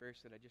life verse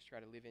that I just try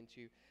to live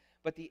into.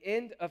 But the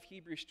end of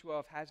Hebrews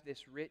 12 has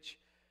this rich,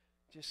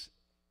 this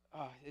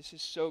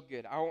is so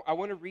good. I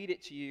want to read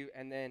it to you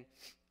and then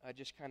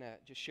just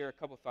share a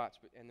couple thoughts,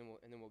 and then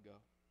we'll go.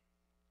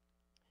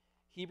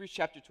 Hebrews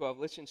chapter 12,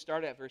 listen,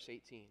 start at verse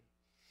 18.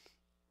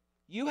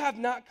 You have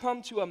not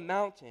come to a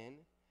mountain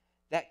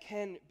that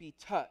can be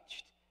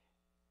touched,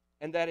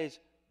 and that is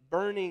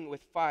burning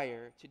with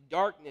fire, to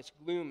darkness,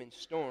 gloom, and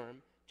storm,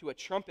 to a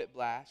trumpet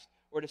blast,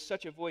 or to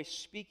such a voice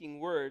speaking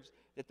words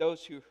that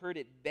those who heard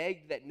it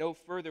begged that no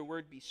further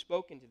word be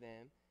spoken to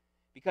them,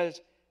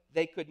 because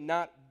they could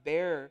not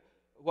bear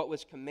what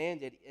was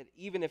commanded.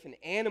 Even if an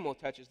animal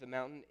touches the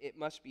mountain, it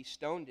must be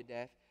stoned to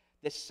death.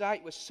 The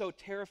sight was so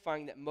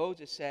terrifying that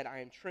Moses said, I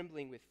am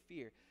trembling with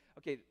fear.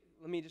 Okay,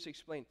 let me just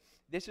explain.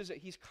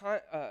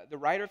 The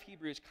writer of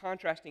Hebrews is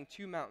contrasting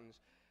two mountains.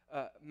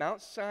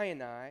 Mount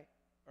Sinai,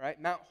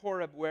 right, Mount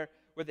Horeb, where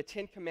the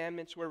Ten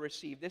Commandments were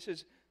received. This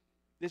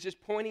is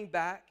pointing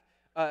back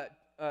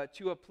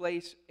to a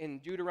place in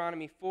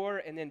Deuteronomy 4,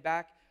 and then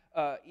back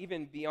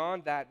even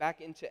beyond that,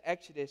 back into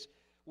Exodus,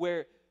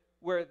 where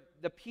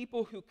the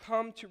people who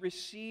come to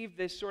receive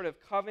this sort of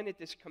covenant,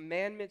 this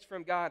commandments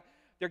from God,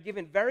 they're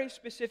given very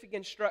specific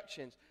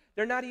instructions.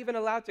 They're not even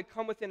allowed to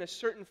come within a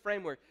certain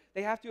framework.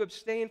 They have to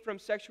abstain from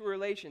sexual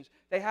relations.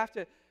 They have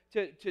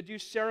to do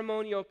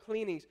ceremonial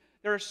cleanings.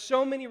 There are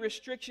so many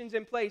restrictions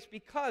in place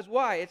because,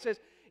 why? It says,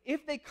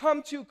 if they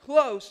come too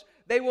close,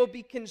 they will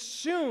be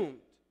consumed.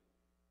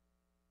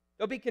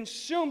 They'll be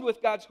consumed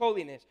with God's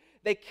holiness.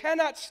 They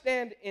cannot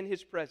stand in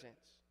His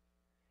presence,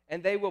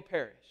 and they will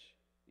perish,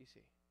 you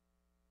see.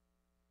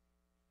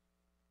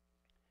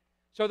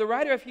 So the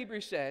writer of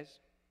Hebrews says,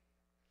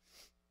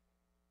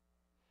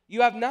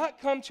 you have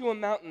not come to a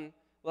mountain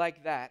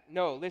like that.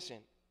 No, listen,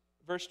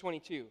 verse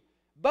 22.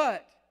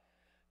 But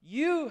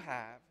you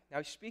have, now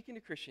he's speaking to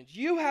Christians,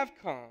 you have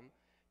come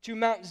to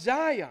Mount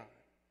Zion,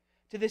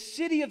 to the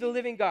city of the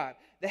living God,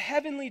 the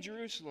heavenly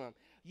Jerusalem.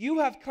 You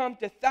have come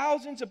to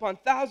thousands upon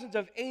thousands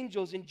of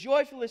angels in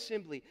joyful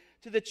assembly,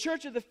 to the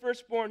church of the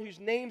firstborn whose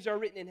names are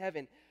written in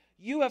heaven.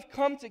 You have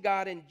come to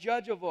God and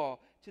judge of all,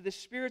 to the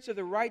spirits of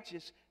the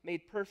righteous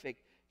made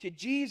perfect, to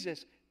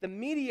Jesus, the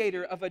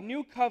mediator of a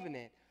new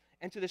covenant,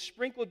 and to the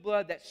sprinkled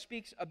blood that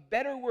speaks a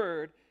better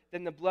word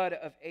than the blood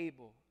of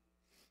Abel.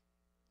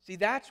 See,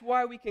 that's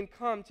why we can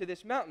come to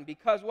this mountain.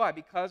 Because why?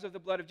 Because of the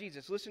blood of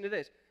Jesus. Listen to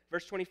this,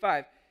 verse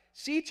 25.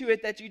 See to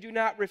it that you do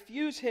not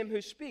refuse him who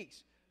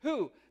speaks.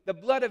 Who? The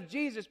blood of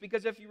Jesus,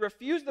 because if you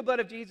refuse the blood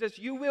of Jesus,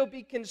 you will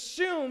be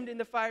consumed in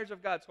the fires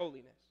of God's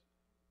holiness.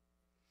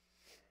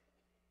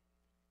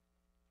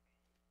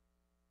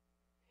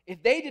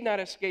 If they did not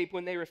escape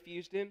when they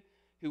refused him,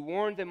 who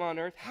warned them on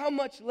earth, how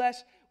much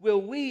less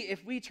will we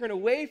if we turn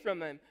away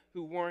from him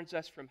who warns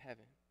us from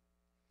heaven?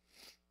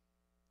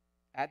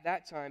 At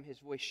that time his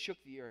voice shook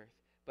the earth,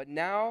 but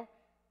now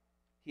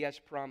he has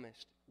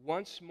promised,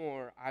 once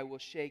more I will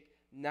shake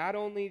not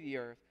only the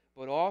earth,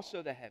 but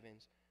also the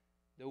heavens.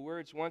 The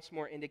words once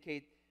more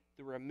indicate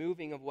the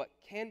removing of what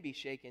can be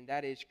shaken,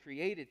 that is,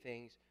 created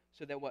things,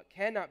 so that what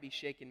cannot be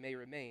shaken may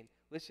remain.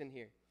 Listen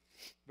here.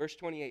 Verse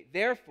 28,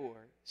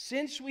 therefore,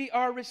 since we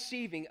are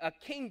receiving a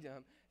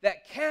kingdom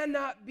that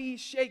cannot be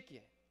shaken,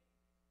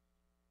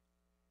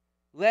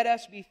 let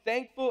us be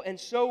thankful and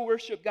so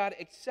worship God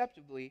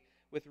acceptably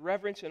with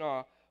reverence and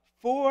awe,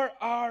 for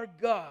our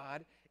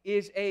God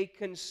is a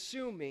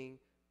consuming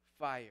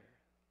fire.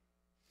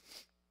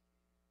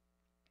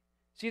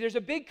 See, there's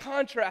a big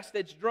contrast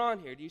that's drawn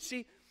here. Do you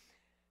see?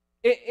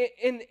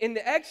 In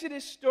the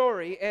Exodus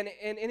story and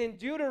in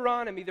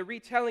Deuteronomy, the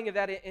retelling of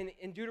that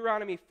in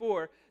Deuteronomy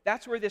 4,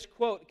 that's where this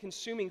quote,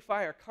 consuming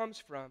fire,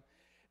 comes from.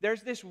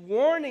 There's this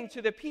warning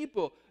to the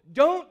people,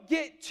 don't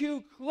get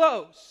too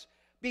close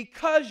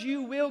because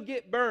you will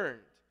get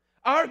burned.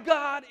 Our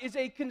God is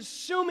a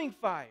consuming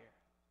fire.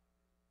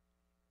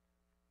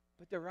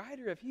 But the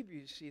writer of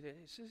Hebrews, see,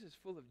 this is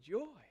full of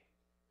joy.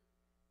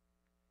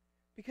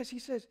 Because he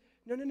says,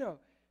 no,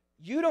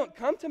 you don't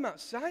come to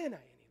Mount Sinai any longer.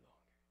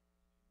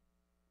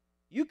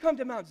 You come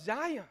to Mount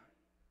Zion.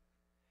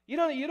 You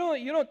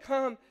don't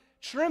come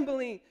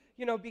trembling,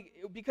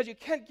 because you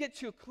can't get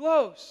too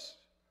close.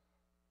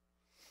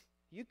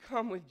 You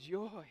come with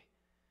joy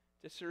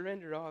to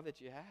surrender all that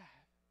you have.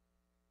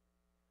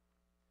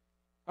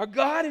 Our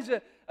God is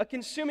a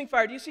consuming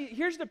fire. Do you see?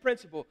 Here's the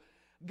principle.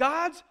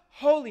 God's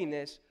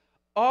holiness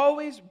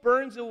always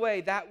burns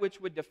away that which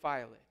would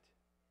defile it.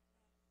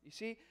 You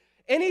see?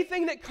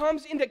 Anything that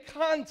comes into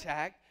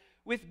contact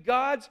with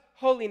God's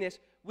holiness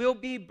will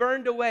be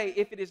burned away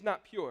if it is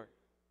not pure.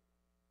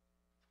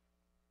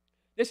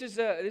 This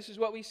is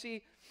what we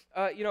see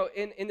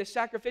in the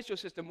sacrificial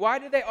system. Why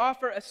do they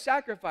offer a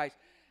sacrifice?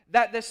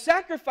 That the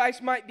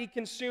sacrifice might be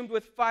consumed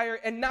with fire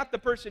and not the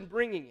person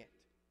bringing it.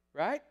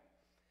 Right?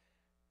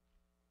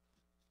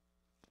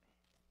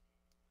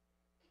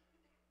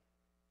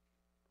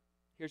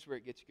 Here's where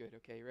it gets good.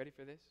 Okay, you ready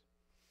for this?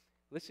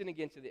 Listen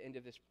again to the end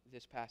of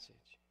this passage.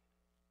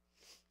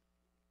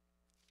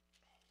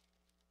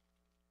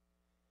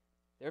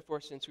 Therefore,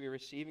 since we are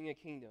receiving a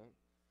kingdom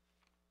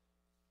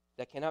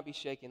that cannot be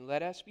shaken,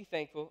 let us be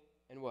thankful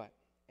and what?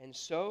 And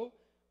so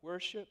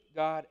worship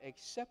God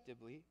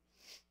acceptably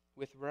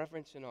with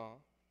reverence and awe,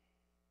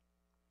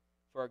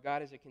 for our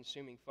God is a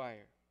consuming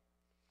fire.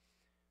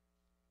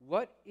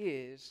 What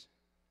is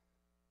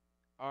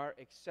our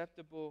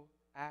acceptable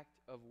act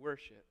of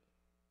worship?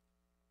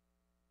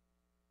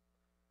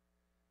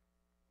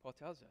 Paul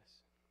tells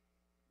us.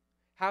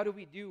 How do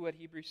we do what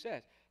Hebrews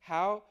says?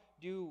 How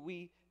do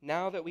we,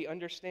 now that we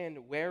understand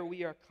where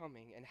we are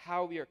coming and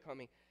how we are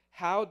coming,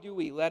 how do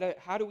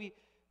we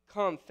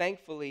come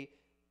thankfully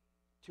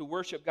to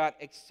worship God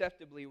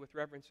acceptably with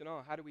reverence and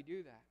awe? How do we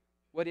do that?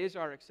 What is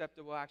our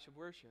acceptable acts of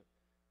worship?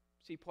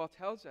 See, Paul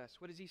tells us.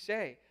 What does he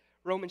say?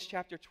 Romans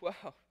chapter 12.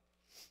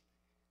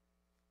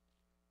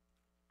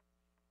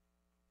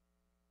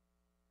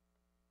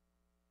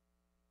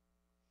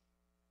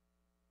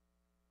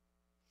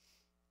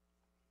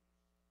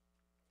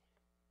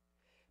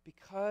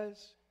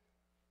 Because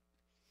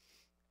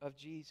of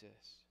Jesus,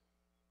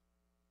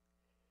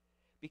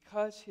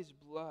 because his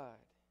blood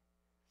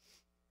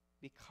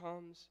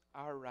becomes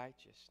our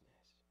righteousness,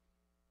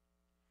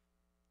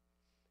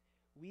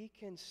 we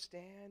can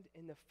stand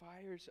in the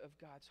fires of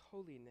God's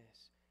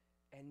holiness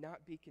and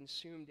not be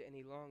consumed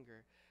any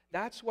longer.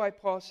 That's why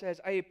Paul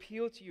says, I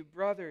appeal to you,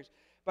 brothers,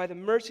 by the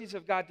mercies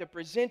of God, to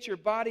present your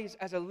bodies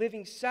as a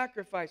living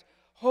sacrifice,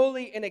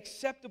 holy and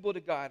acceptable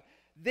to God.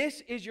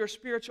 This is your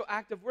spiritual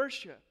act of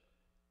worship.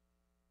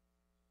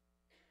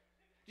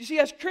 You see,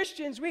 as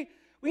Christians, we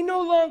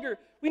no longer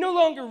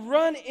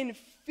run in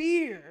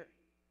fear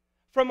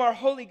from our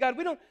holy God.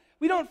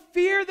 We don't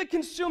fear the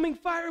consuming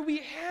fire. We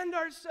hand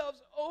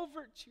ourselves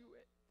over to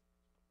it.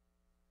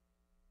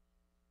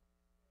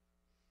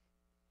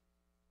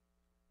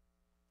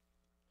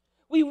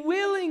 We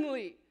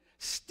willingly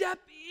step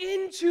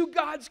into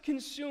God's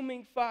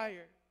consuming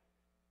fire,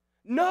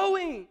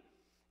 knowing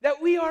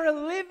that we are a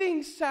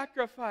living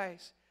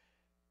sacrifice.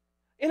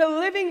 And a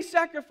living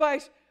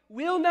sacrifice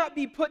will not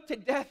be put to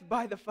death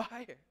by the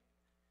fire,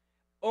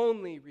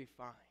 only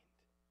refined.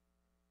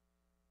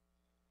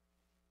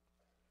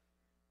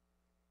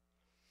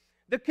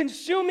 The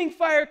consuming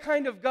fire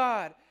kind of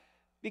God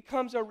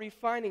becomes a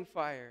refining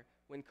fire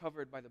when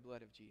covered by the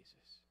blood of Jesus.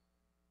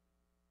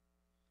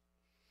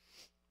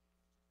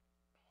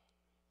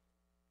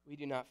 We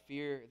do not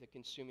fear the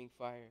consuming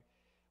fire.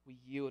 We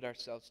yield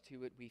ourselves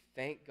to it. We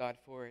thank God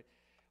for it.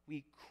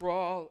 We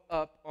crawl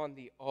up on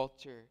the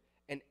altar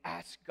and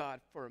ask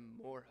God for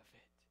more of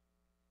it.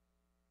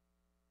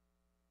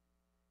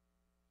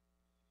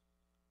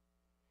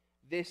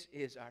 This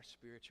is our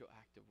spiritual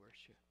act of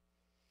worship,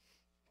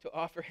 to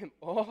offer Him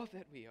all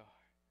that we are.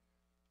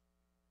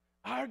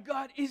 Our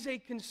God is a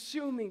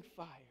consuming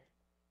fire.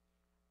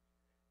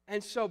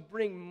 And so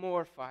bring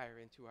more fire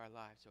into our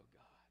lives, oh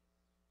God.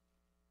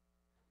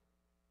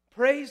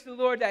 Praise the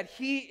Lord that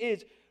He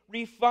is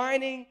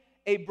refining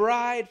a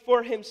bride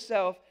for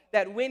Himself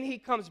that when He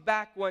comes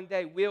back one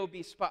day will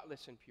be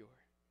spotless and pure.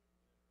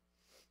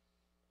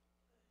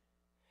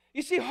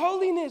 You see,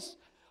 holiness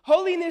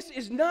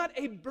is not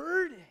a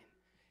burden.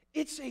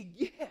 It's a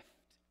gift.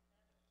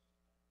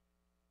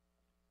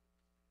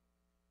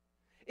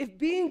 If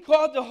being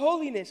called to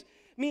holiness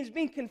means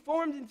being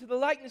conformed into the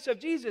likeness of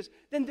Jesus,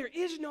 then there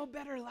is no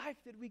better life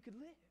that we could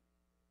live.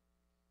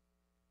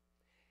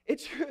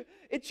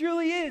 It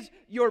truly is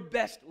your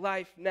best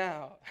life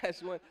now,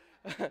 as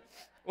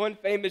one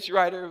famous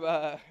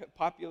writer,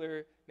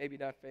 popular, maybe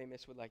not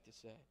famous, would like to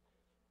say.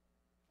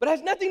 But it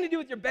has nothing to do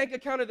with your bank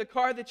account or the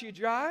car that you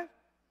drive.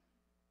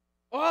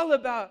 All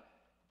about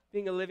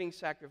being a living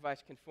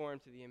sacrifice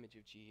conformed to the image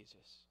of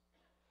Jesus.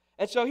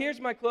 And so here's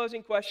my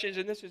closing questions,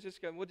 and this is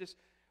just going.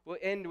 We'll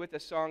end with a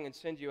song and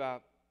send you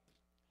out.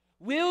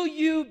 Will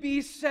you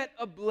be set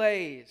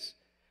ablaze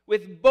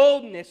with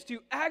boldness to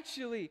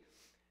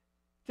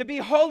be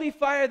holy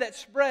fire that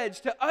spreads,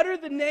 to utter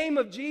the name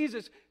of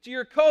Jesus to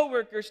your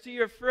coworkers, to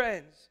your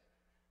friends?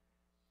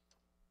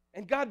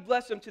 And God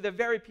bless them, to the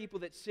very people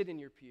that sit in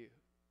your pew.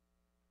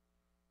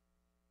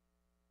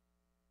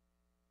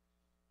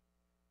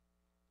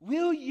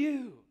 Will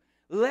you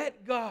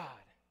let God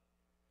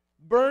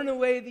burn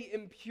away the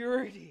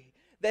impurity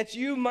that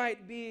you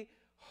might be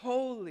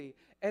holy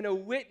and a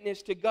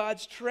witness to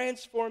God's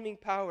transforming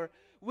power?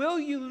 Will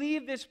you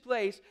leave this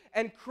place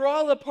and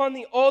crawl upon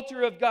the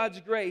altar of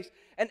God's grace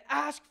and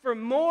ask for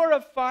more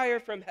of fire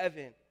from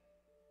heaven,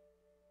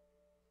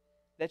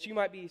 that you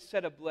might be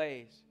set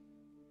ablaze?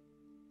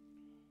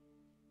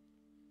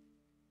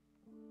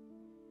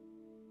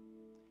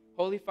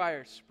 Holy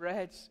fire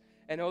spreads,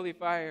 and holy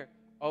fire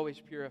always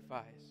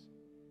purifies.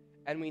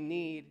 And we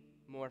need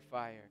more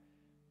fire.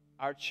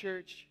 Our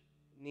church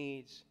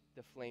needs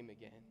the flame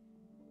again.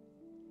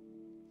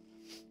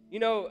 You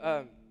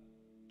know,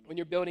 when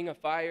you're building a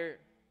fire,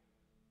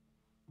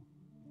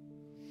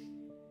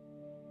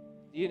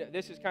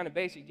 this is kind of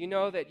basic. Do you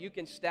know that you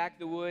can stack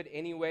the wood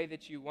any way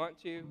that you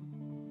want to?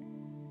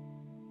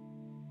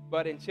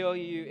 But until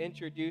you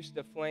introduce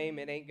the flame,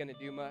 it ain't going to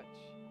do much.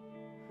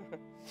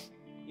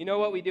 You know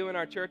what we do in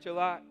our church a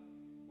lot?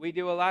 We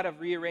do a lot of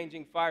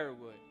rearranging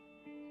firewood.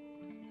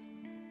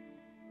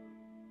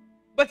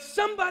 But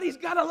somebody's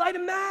got to light a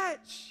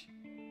match.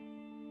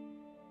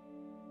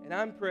 And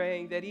I'm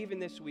praying that even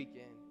this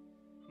weekend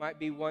might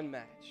be one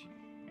match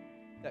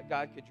that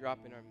God could drop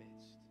in our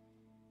midst.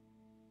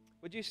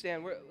 Would you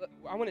stand?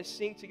 I want to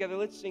sing together.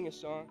 Let's sing a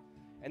song.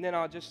 And then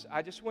I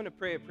just want to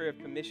pray a prayer of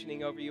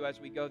commissioning over you as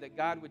we go, that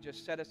God would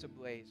just set us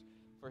ablaze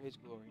for His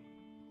glory.